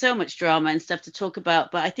makes so much drama and stuff to talk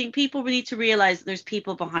about. But I think people need to realize that there's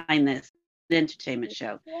people behind this entertainment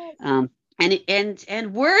show. Yes.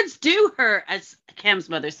 And words do hurt, as Cam's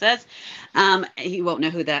mother says. He won't know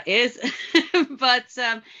who that is, but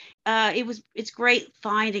it's great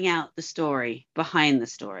finding out the story behind the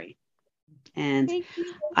story. And Thank you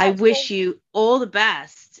so I much. wish you all the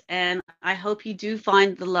best, and I hope you do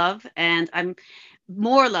find the love, and I'm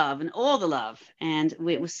more love and all the love. And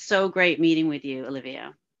it was so great meeting with you,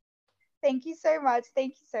 Olivia. Thank you so much.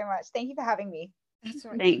 Thank you so much. Thank you for having me. That's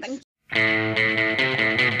right. Thanks.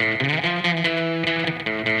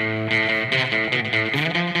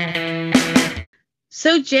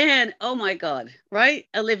 So Jan, oh my God, right?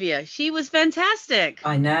 Olivia, she was fantastic.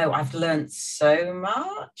 I know. I've learned so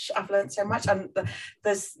much. And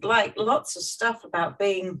there's like lots of stuff about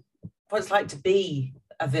being what it's like to be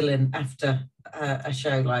a villain after a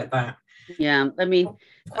show like that. Yeah, I mean,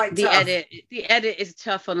 quite the tough. edit is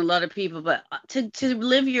tough on a lot of people, but to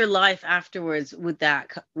live your life afterwards with that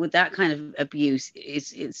kind of abuse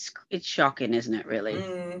it's shocking, isn't it? Really.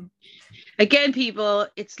 Again, people,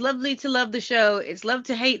 it's lovely to love the show, it's love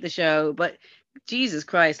to hate the show, but Jesus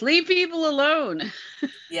Christ, leave people alone.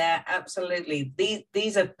 Yeah, absolutely.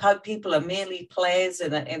 These are people are merely players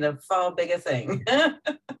in a far bigger thing.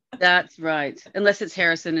 That's right. Unless it's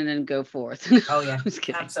Harrison and then go forth. Oh yeah,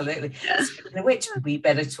 absolutely. Speaking of which, we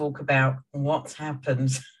better talk about what's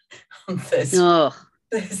happened on this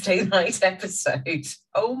Thursday night episode.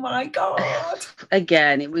 Oh my God.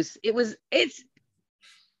 Again,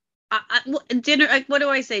 dinner. What do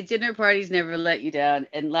I say? Dinner parties never let you down.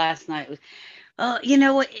 And last night was, you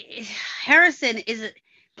know what? Harrison is a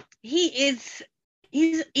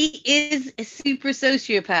super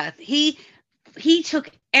sociopath. He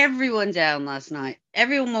took everyone down last night.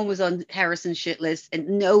 Everyone was on Harrison's shit list,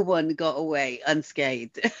 and no one got away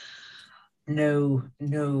unscathed. No.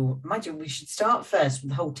 Mind you, we should start first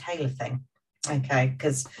with the whole Taylor thing, okay?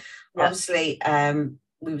 Because obviously,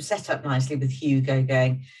 we were set up nicely with Hugo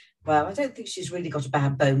going, well, I don't think she's really got a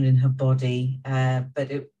bad bone in her body, but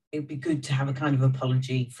it'd be good to have a kind of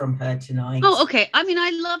apology from her tonight. Oh, okay. I mean,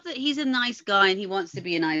 I love that he's a nice guy and he wants to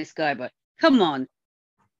be a nice guy, but come on.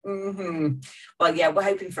 Well, yeah, we're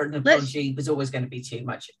hoping for an apology. Was always going to be too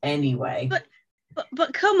much anyway.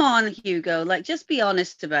 But come on, Hugo, like, just be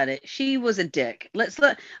honest about it. She was a dick.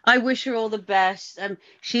 I wish her all the best.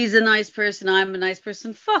 She's a nice person. I'm a nice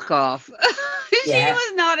person. Fuck off. She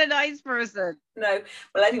was not a nice person. No.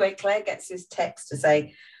 Well, anyway, Claire gets his text to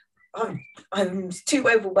say, I'm too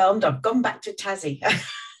overwhelmed. I've gone back to Tassie.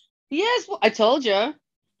 Yes, well, I told you.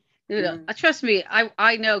 Trust me,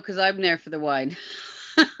 I know, because I'm there for the wine.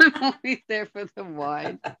 I'm always there for the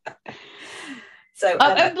wine. So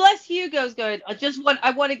bless Hugo's going,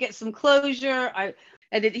 I want to get some closure.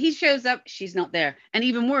 And then he shows up, she's not there. And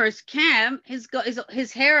even worse, Cam has got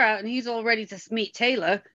his hair out and he's all ready to meet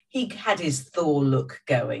Taylor. He had his Thor look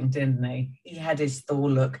going, didn't he? He had his Thor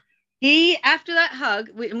look. After that hug,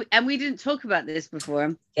 and we didn't talk about this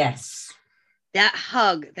before. Yes. That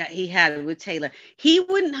hug that he had with Taylor, he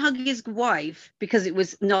wouldn't hug his wife because it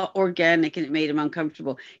was not organic and it made him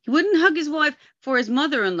uncomfortable. He wouldn't hug his wife for his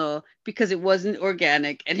mother-in-law because it wasn't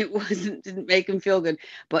organic and it didn't make him feel good.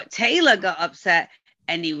 But Taylor got upset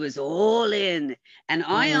and he was all in. And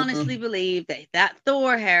I honestly believe that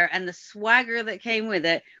Thor hair and the swagger that came with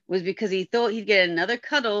it was because he thought he'd get another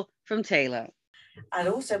cuddle from Taylor. I'd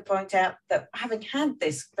also point out that having had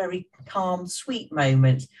this very calm, sweet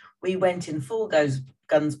moment, we went in full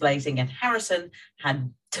guns blazing, and Harrison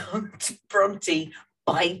had dumped Bronte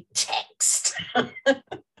by text.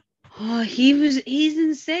 He's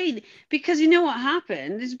insane, because you know what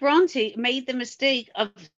happened is Bronte made the mistake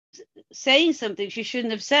of saying something she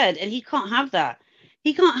shouldn't have said, and he can't have that.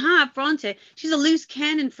 He can't have Bronte. She's a loose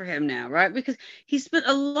cannon for him now, right? Because he spent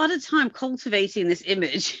a lot of time cultivating this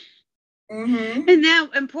image.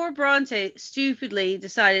 And poor Bronte stupidly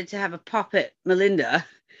decided to have a puppet Melinda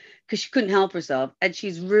because she couldn't help herself, and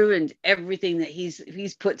she's ruined everything that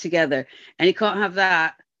he's put together, and he can't have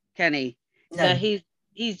that, can he? No. So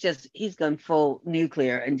he's gone full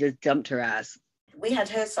nuclear and just dumped her ass. We had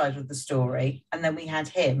her side of the story, and then we had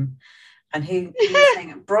him, and he was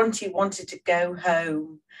saying Bronte wanted to go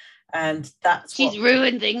home. And she's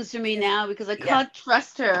ruined things for me now because I can't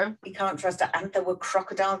trust her. You can't trust her. And there were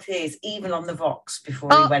crocodile tears even on the Vox before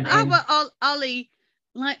he went in. But Ollie,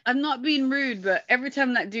 like, I'm not being rude, but every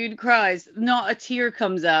time that dude cries, not a tear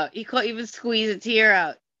comes out. He can't even squeeze a tear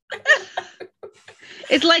out.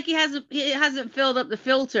 It's like he hasn't filled up the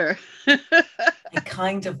filter. I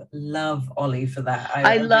kind of love Ollie for that.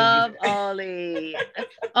 I love Ollie.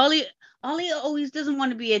 Ollie always doesn't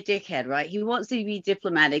want to be a dickhead, right? He wants to be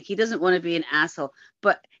diplomatic. He doesn't want to be an asshole.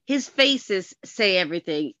 But his faces say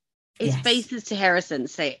everything. His Yes. faces to Harrison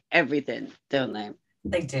say everything, don't they?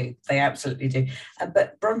 They do. They absolutely do.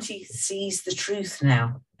 But Bronte sees the truth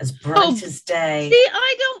now, as bright as day. See,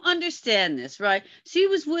 I don't understand this, right? She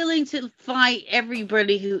was willing to fight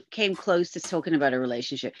everybody who came close to talking about a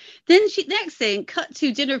relationship. Then next thing, cut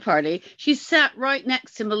to dinner party. She sat right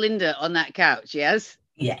next to Melinda on that couch, yes?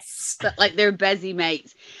 Yes. But like they're busy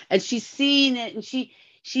mates. And she's seen it, and she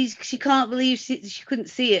can't believe she couldn't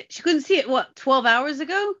see it. She couldn't see it, what, 12 hours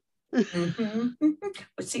ago? But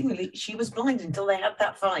seemingly she was blind until they had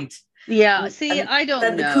that fight. Yeah, see, I don't know.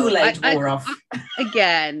 Then the Kool-Aid wore off.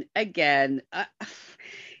 Again. I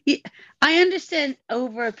understand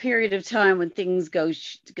over a period of time when things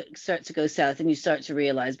start to go south and you start to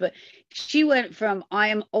realize, but she went from I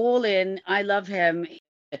am all in, I love him,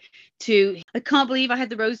 to I can't believe I had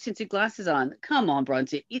the rose-tinted glasses on. Come on,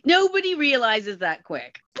 Bronte. Nobody realizes that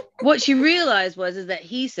quick. What she realized is that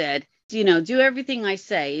he said, do everything I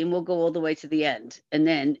say and we'll go all the way to the end. And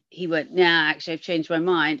then he went, nah, actually, I've changed my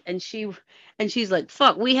mind. And she's like,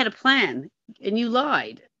 fuck, we had a plan and you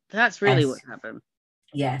lied. That's really what happened.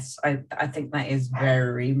 Yes, I think that is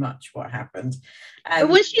very much what happened. But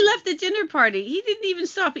when she left the dinner party, he didn't even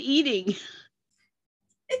stop eating.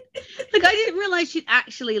 Like, I didn't realize she'd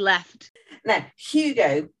actually left. Now,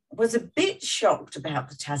 Hugo was a bit shocked about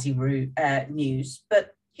the Tassie news,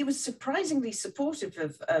 but he was surprisingly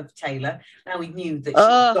supportive of Taylor. Now he knew that she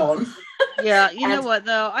was gone. Yeah, you know what,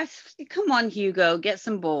 though? Come on, Hugo, get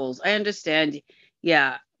some balls. I understand.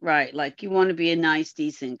 Yeah, right. Like, you want to be a nice,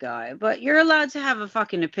 decent guy, but you're allowed to have a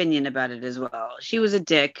fucking opinion about it as well. She was a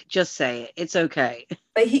dick. Just say it. It's okay.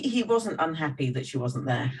 But he wasn't unhappy that she wasn't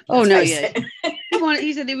there. Oh, no, yeah.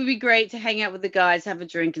 He said it would be great to hang out with the guys, have a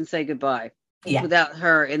drink, and say goodbye. Yeah. Without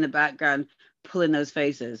her in the background pulling those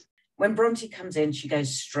faces. When Bronte comes in, she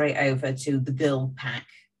goes straight over to the girl pack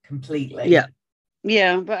completely. Yeah.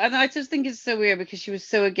 Yeah, but I just think it's so weird because she was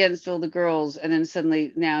so against all the girls, and then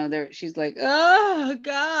suddenly now she's like, oh,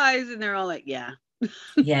 guys, and they're all like, yeah.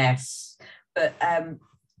 Yes, but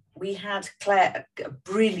we had Claire, a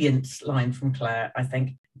brilliant line from Claire, I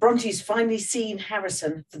think. Bronte's finally seen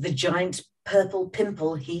Harrison for the giant purple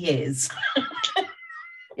pimple he is.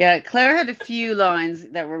 Yeah, Claire had a few lines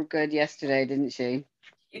that were good yesterday, didn't she?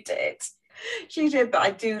 You did. She did, but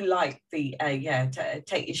I do like the,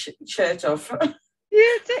 take your shirt off.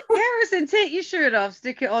 Yeah, Harrison, take your shirt off,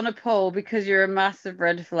 stick it on a pole because you're a massive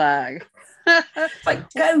red flag. It's like,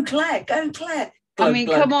 go Claire, go Claire. Glug, I mean,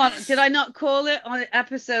 glug. Come on. Did I not call it on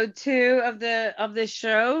episode 2 of this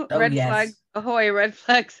show? Oh, red yes. flag, ahoy, red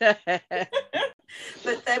flags ahead.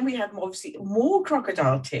 But then we had obviously more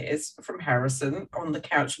crocodile tears from Harrison on the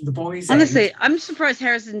couch of the boys. Honestly, I'm surprised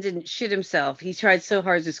Harrison didn't shit himself. He tried so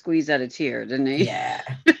hard to squeeze out a tear, didn't he? Yeah.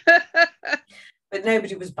 But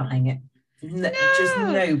nobody was buying it. No. Just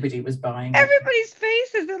nobody was buying it. Everybody's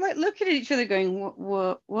faces, they're like looking at each other going,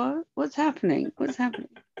 what's happening? What's happening?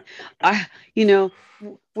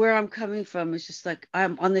 Where I'm coming from is just like,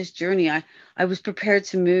 I'm on this journey. I was prepared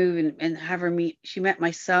to move and have her meet. She met my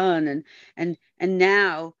son and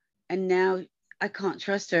now I can't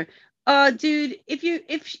trust her. Dude, if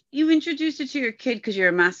you introduced her to your kid because you're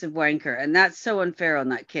a massive wanker, and that's so unfair on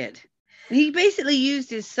that kid. He basically used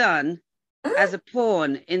his son as a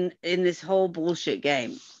pawn in this whole bullshit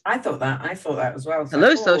game. I thought that as well. So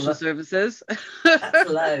hello, social services. That's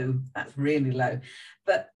low. That's really low.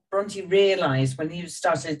 But Bronte realised when he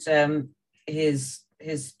started his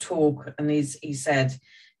talk, and he said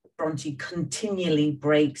Bronte continually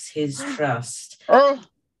breaks his trust. Oh,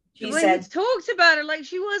 he talked about her like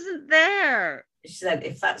she wasn't there. She said,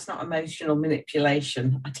 if that's not emotional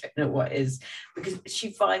manipulation, I don't know what is, because she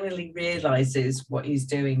finally realizes what he's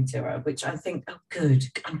doing to her, which I think, oh, good.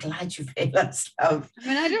 I'm glad you feel that stuff. I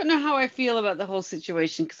mean, I don't know how I feel about the whole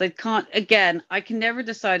situation because I can never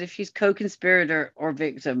decide if she's co-conspirator or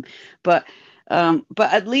victim, but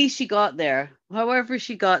at least she got there. However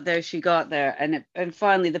she got there, and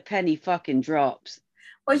finally the penny fucking drops.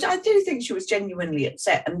 Well, I do think she was genuinely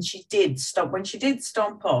upset, and she did stop when she did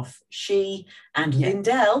stomp off. She and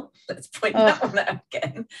Lindell, let's point that one out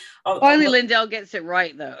again. Finally, Lindell gets it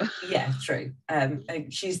right, though. Yeah, true. And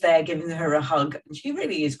she's there giving her a hug, and she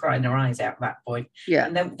really is crying her eyes out at that point. Yeah,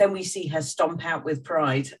 and then we see her stomp out with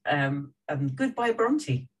pride. And goodbye,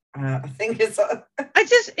 Bronte. I think it's.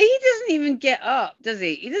 He doesn't even get up, does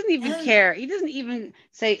he? He doesn't even care. He doesn't even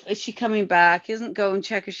say, "Is she coming back?" He doesn't go and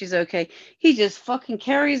check if she's okay. He just fucking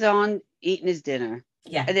carries on eating his dinner.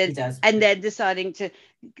 Yeah, and then, he does. And then deciding to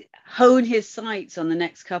hone his sights on the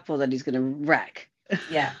next couple that he's going to wreck.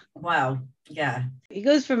 Yeah. Well, yeah. He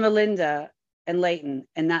goes for Melinda and Leighton,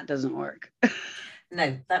 and that doesn't work.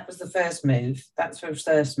 No, that was the first move. That's his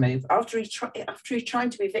first move. After he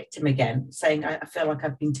tried to be victim again, saying, I feel like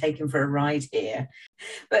I've been taken for a ride here.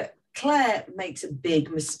 But Claire makes a big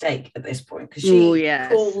mistake at this point because she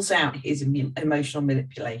calls out his emotional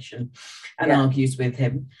manipulation and argues with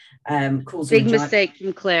him. Big mistake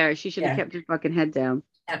from Claire. She should have kept her fucking head down.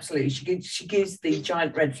 Absolutely. She gives the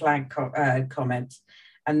giant red flag comment.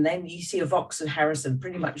 And then you see a Vox and Harrison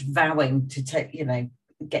pretty much vowing to take,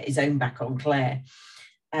 get his own back on Claire.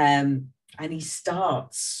 And he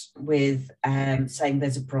starts with saying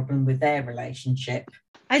there's a problem with their relationship.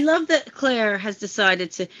 I love that Claire has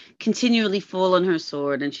decided to continually fall on her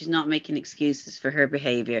sword and she's not making excuses for her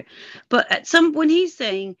behavior. But when he's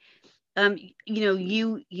saying,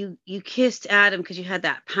 you kissed Adam because you had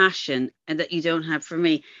that passion and that you don't have for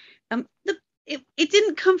me. It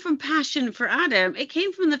didn't come from passion for Adam. It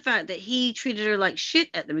came from the fact that he treated her like shit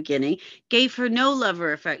at the beginning, gave her no love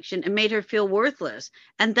or affection, and made her feel worthless.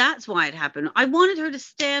 And that's why it happened. I wanted her to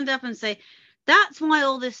stand up and say, that's why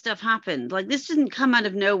all this stuff happened. Like, this didn't come out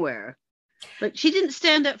of nowhere. Like, she didn't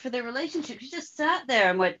stand up for their relationship. She just sat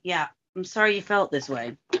there and went, yeah, I'm sorry you felt this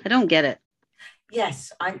way. I don't get it.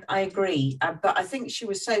 Yes, I agree. But I think she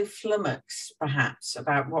was so flummoxed, perhaps,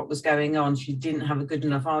 about what was going on. She didn't have a good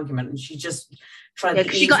enough argument, and she just tried.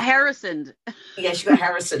 Yeah, she got Harrisoned. Yeah, she got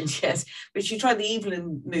Harrisoned. Yes, but she tried the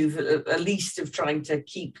Evelyn move, at least of trying to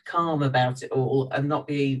keep calm about it all and not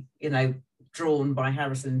be, drawn by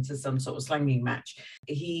Harrison into some sort of slanging match.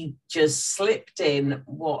 He just slipped in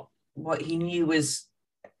what he knew was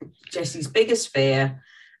Jesse's biggest fear,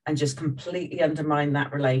 and just completely undermine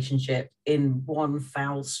that relationship in one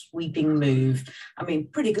foul, sweeping move. I mean,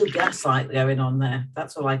 pretty good gaslight going on there.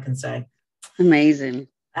 That's all I can say. Amazing.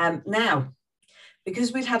 Now,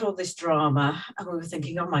 because we'd had all this drama and we were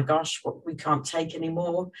thinking, oh my gosh, what we can't take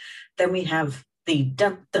anymore. Then we have the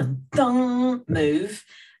dun dun dun move,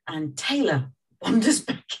 and Taylor wanders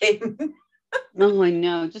back in. Oh, I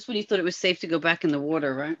know. Just when you thought it was safe to go back in the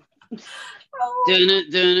water, right? Oh. Doing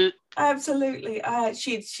it. Absolutely.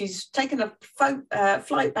 She's taken a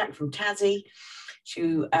flight back from Tassie,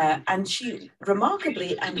 and she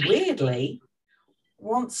remarkably and weirdly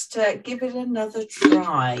wants to give it another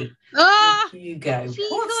try. Hugo.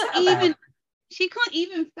 She can't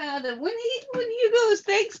even fathom when Hugo goes,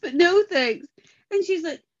 thanks, but no thanks. And she's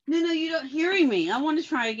like, no, you're not hearing me. I want to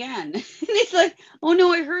try again. And he's like, oh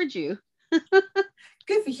no, I heard you.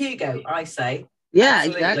 Good for Hugo, I say. Yeah,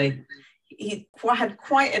 absolutely. Exactly. He had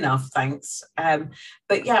quite enough, thanks.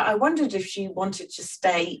 But yeah, I wondered if she wanted to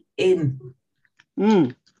stay in.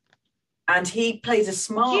 Mm. And he played a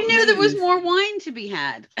smart move. You knew there was more wine to be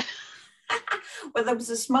had. Well, there was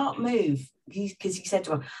a smart move because he said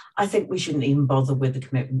to her, I think we shouldn't even bother with the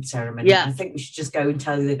commitment ceremony. Yeah. I think we should just go and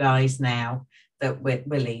tell the guys now that we're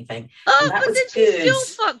leaving. Oh, but then she still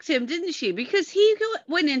fucked him, didn't she? Because he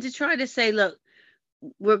went in to try to say, look,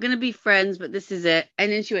 we're going to be friends, but this is it.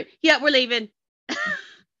 And then she went, yeah, we're leaving.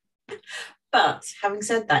 But having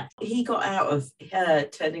said that, he got out of her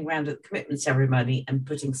turning around at the commitment ceremony and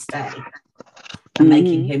putting stay and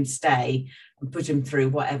making him stay and put him through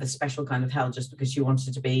whatever special kind of hell just because she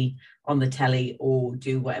wanted to be on the telly or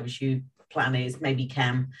do whatever she plan is, maybe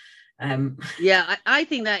Cam. Yeah, I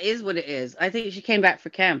think that is what it is. I think she came back for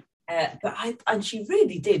Cam. And she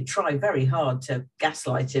really did try very hard to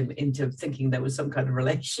gaslight him into thinking there was some kind of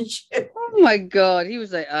relationship. Oh my God, he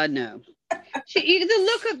was like, no.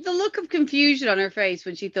 The look of confusion on her face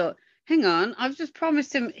when she thought, hang on, I've just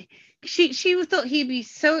promised him. She thought he'd be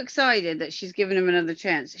so excited that she's given him another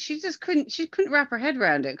chance. She couldn't wrap her head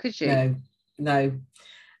around it, could she? No.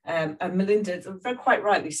 And Melinda quite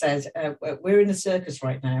rightly said, we're in a circus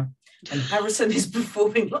right now, and Harrison is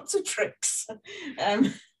performing lots of tricks.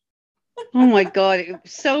 Oh my God,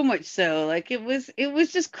 so much so. Like it was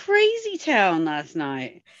just crazy town last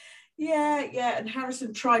night. Yeah, and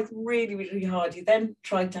Harrison tried really, really hard. He then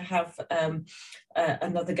tried to have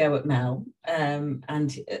another go at Mel, and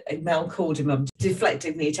Mel called him up,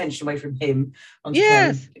 deflecting the attention away from him onto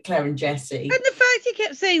Claire and Jesse. And the fact they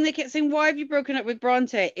kept saying, why have you broken up with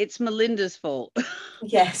Bronte? It's Melinda's fault.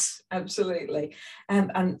 Yes, absolutely.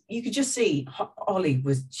 And you could just see Ollie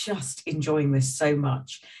was just enjoying this so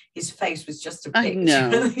much. His face was just a picture. I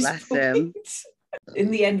know, bless him.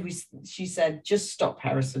 In the end, she said, just stop,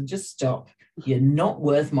 Harrison, just stop. You're not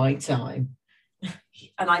worth my time.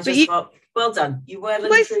 And I just thought, well done. You were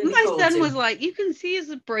my son was like, you can see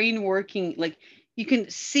his brain working, like you can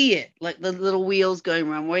see it, like the little wheels going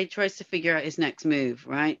around while he tries to figure out his next move,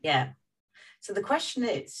 right? Yeah. So the question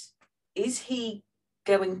is he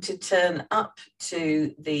going to turn up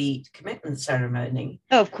to the commitment ceremony?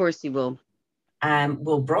 Oh, of course he will.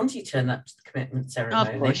 Will Bronte turn up to the commitment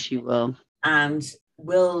ceremony? Of course she will. And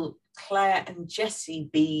will Claire and Jessie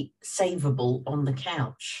be savable on the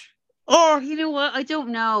couch? Oh, you know what? I don't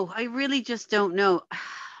know. I really just don't know.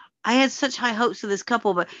 I had such high hopes for this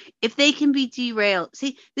couple, but if they can be derailed,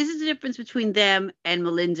 see, this is the difference between them and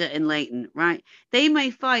Melinda and Leighton, right? They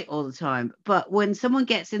may fight all the time, but when someone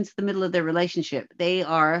gets into the middle of their relationship, they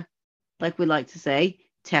are, like we like to say,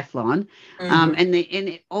 Teflon, and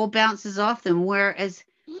it all bounces off them. Whereas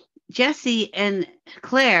Jessie and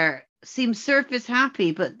Claire seem surface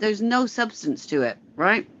happy, but there's no substance to it,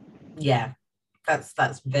 right? Yeah.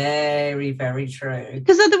 That's very, very true.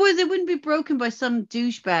 Because otherwise it wouldn't be broken by some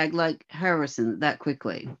douchebag like Harrison that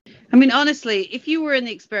quickly. I mean, honestly, if you were in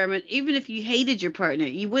the experiment, even if you hated your partner,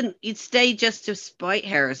 you'd stay just to spite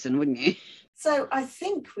Harrison, wouldn't you? So I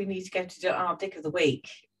think we need to go to our Dick of the Week.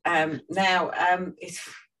 Now,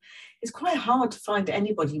 it's quite hard to find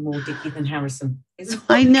anybody more dicky than Harrison.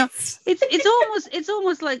 I know. It's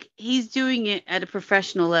almost like he's doing it at a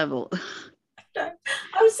professional level. I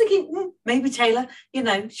was thinking maybe Taylor. You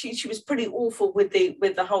know, she was pretty awful with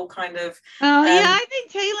the whole kind of. Oh yeah, I think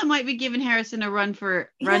Taylor might be giving Harrison a run for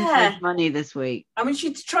his money this week. I mean,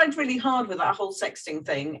 she tried really hard with that whole sexting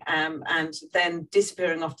thing, and then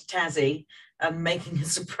disappearing off to Tassie and making a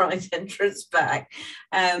surprise entrance back.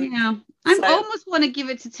 I almost want to give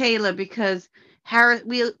it to Taylor because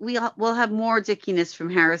we'll have more dickiness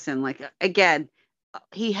from Harrison. Like again.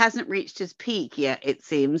 He hasn't reached his peak yet, it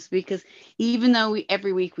seems, because even though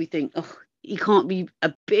every week we think, oh, he can't be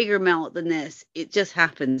a bigger melt than this, it just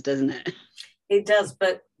happens, doesn't it? It does,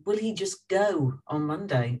 but will he just go on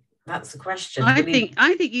Monday? That's the question. I think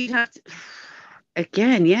you'd have to.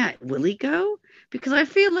 Again, yeah, will he go? Because I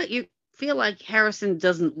feel like Harrison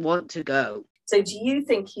doesn't want to go. So, do you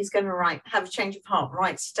think he's going to have a change of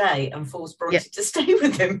heart, stay, and force Bronte to stay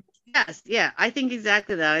with him? Yes, yeah, I think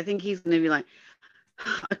exactly that. I think he's going to be like,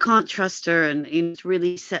 I can't trust her, and it's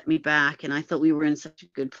really set me back. And I thought we were in such a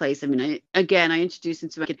good place. I mean, I introduced him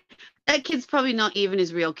to my kid. That kid's probably not even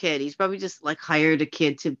his real kid. He's probably just like hired a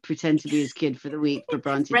kid to pretend to be his kid for the week for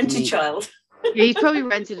Bronte. Rent a child. Yeah, he's probably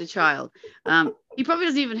rented a child. He probably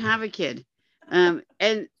doesn't even have a kid. And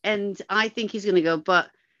I think he's going to go. But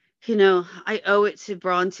I owe it to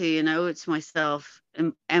Bronte and I owe it to myself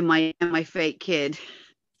and my fake kid.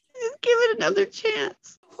 Just give it another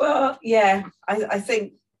chance. Well, yeah, I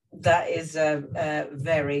think that is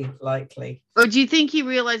very likely. Or do you think he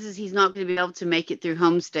realizes he's not going to be able to make it through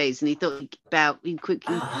homestays and he thought he'd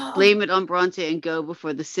quickly blame it on Bronte and go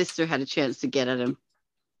before the sister had a chance to get at him?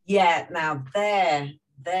 Yeah, now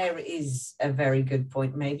there is a very good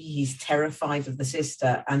point. Maybe he's terrified of the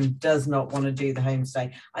sister and does not want to do the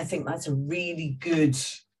homestay. I think that's a really good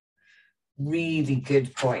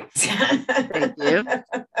point. Thank you.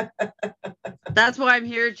 That's why I'm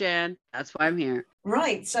here, Jan. That's why I'm here.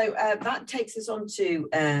 Right. So that takes us on to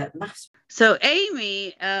maths. So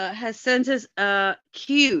Amy has sent us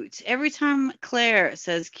cute every time Claire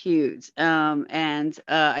says cute. And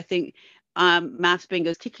I think Maths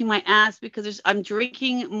Bingo is kicking my ass because I'm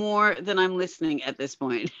drinking more than I'm listening at this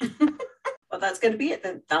point. Well, that's going to be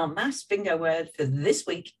it. Our Maths Bingo word for this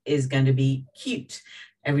week is going to be cute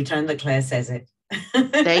every time that Claire says it.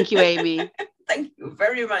 Thank you, Amy. Thank you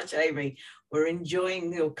very much, Amy. We're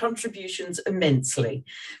enjoying your contributions immensely.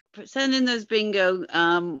 Send in those bingo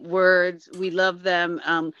words. We love them.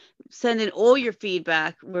 Send in all your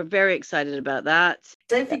feedback. We're very excited about that.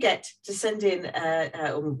 Don't forget to send in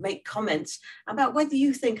or make comments about whether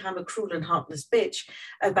you think I'm a cruel and heartless bitch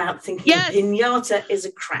about thinking Pinata is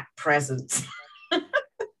a crap present.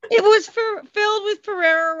 It was filled with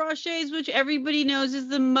Ferrero Rochers, which everybody knows is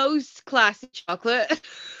the most classic chocolate.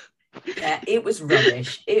 Yeah, it was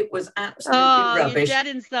rubbish. It was absolutely rubbish. You're dead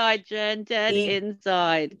inside, Jen. Dead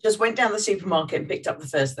inside. Just went down the supermarket and picked up the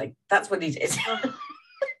first thing. That's what he did.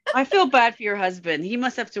 I feel bad for your husband. He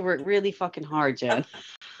must have to work really fucking hard, Jen.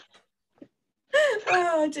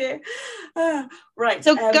 Oh dear. Right.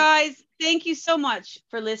 So guys, thank you so much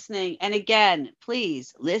for listening. And again,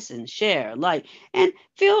 please listen, share, like, and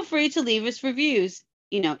feel free to leave us reviews,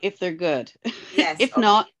 if they're good. Yes. If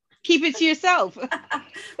not, keep it to yourself.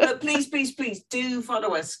 But please do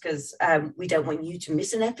follow us because we don't want you to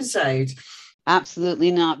miss an episode.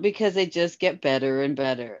 Absolutely not, because they just get better and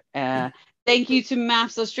better. Thank you to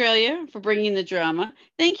Maps Australia for bringing the drama.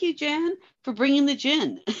 Thank you, Jan, for bringing the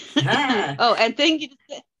gin. Oh, and thank you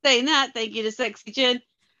to Sexy Jen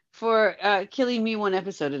for killing me one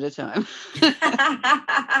episode at a time.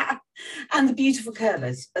 And the beautiful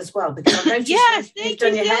curlers as well, because I've noticed you've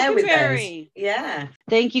done your hair with those. Yeah.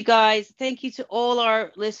 Thank you, guys. Thank you to all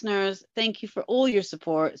our listeners. Thank you for all your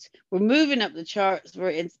support. We're moving up the charts.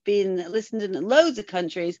 It's being listened in loads of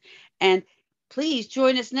countries. And please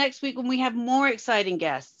join us next week when we have more exciting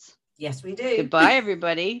guests. Yes, we do. Goodbye,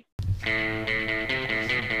 everybody.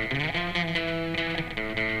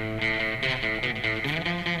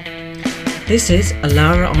 This is a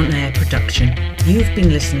Lara on Air production. You've been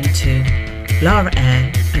listening to Lara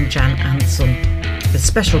Eyre and Jan Ansell, with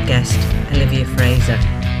special guest Olivia Fraser.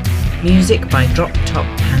 Music by Drop Top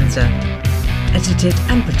Panzer. Edited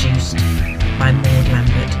and produced by Maud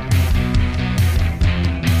Lambert.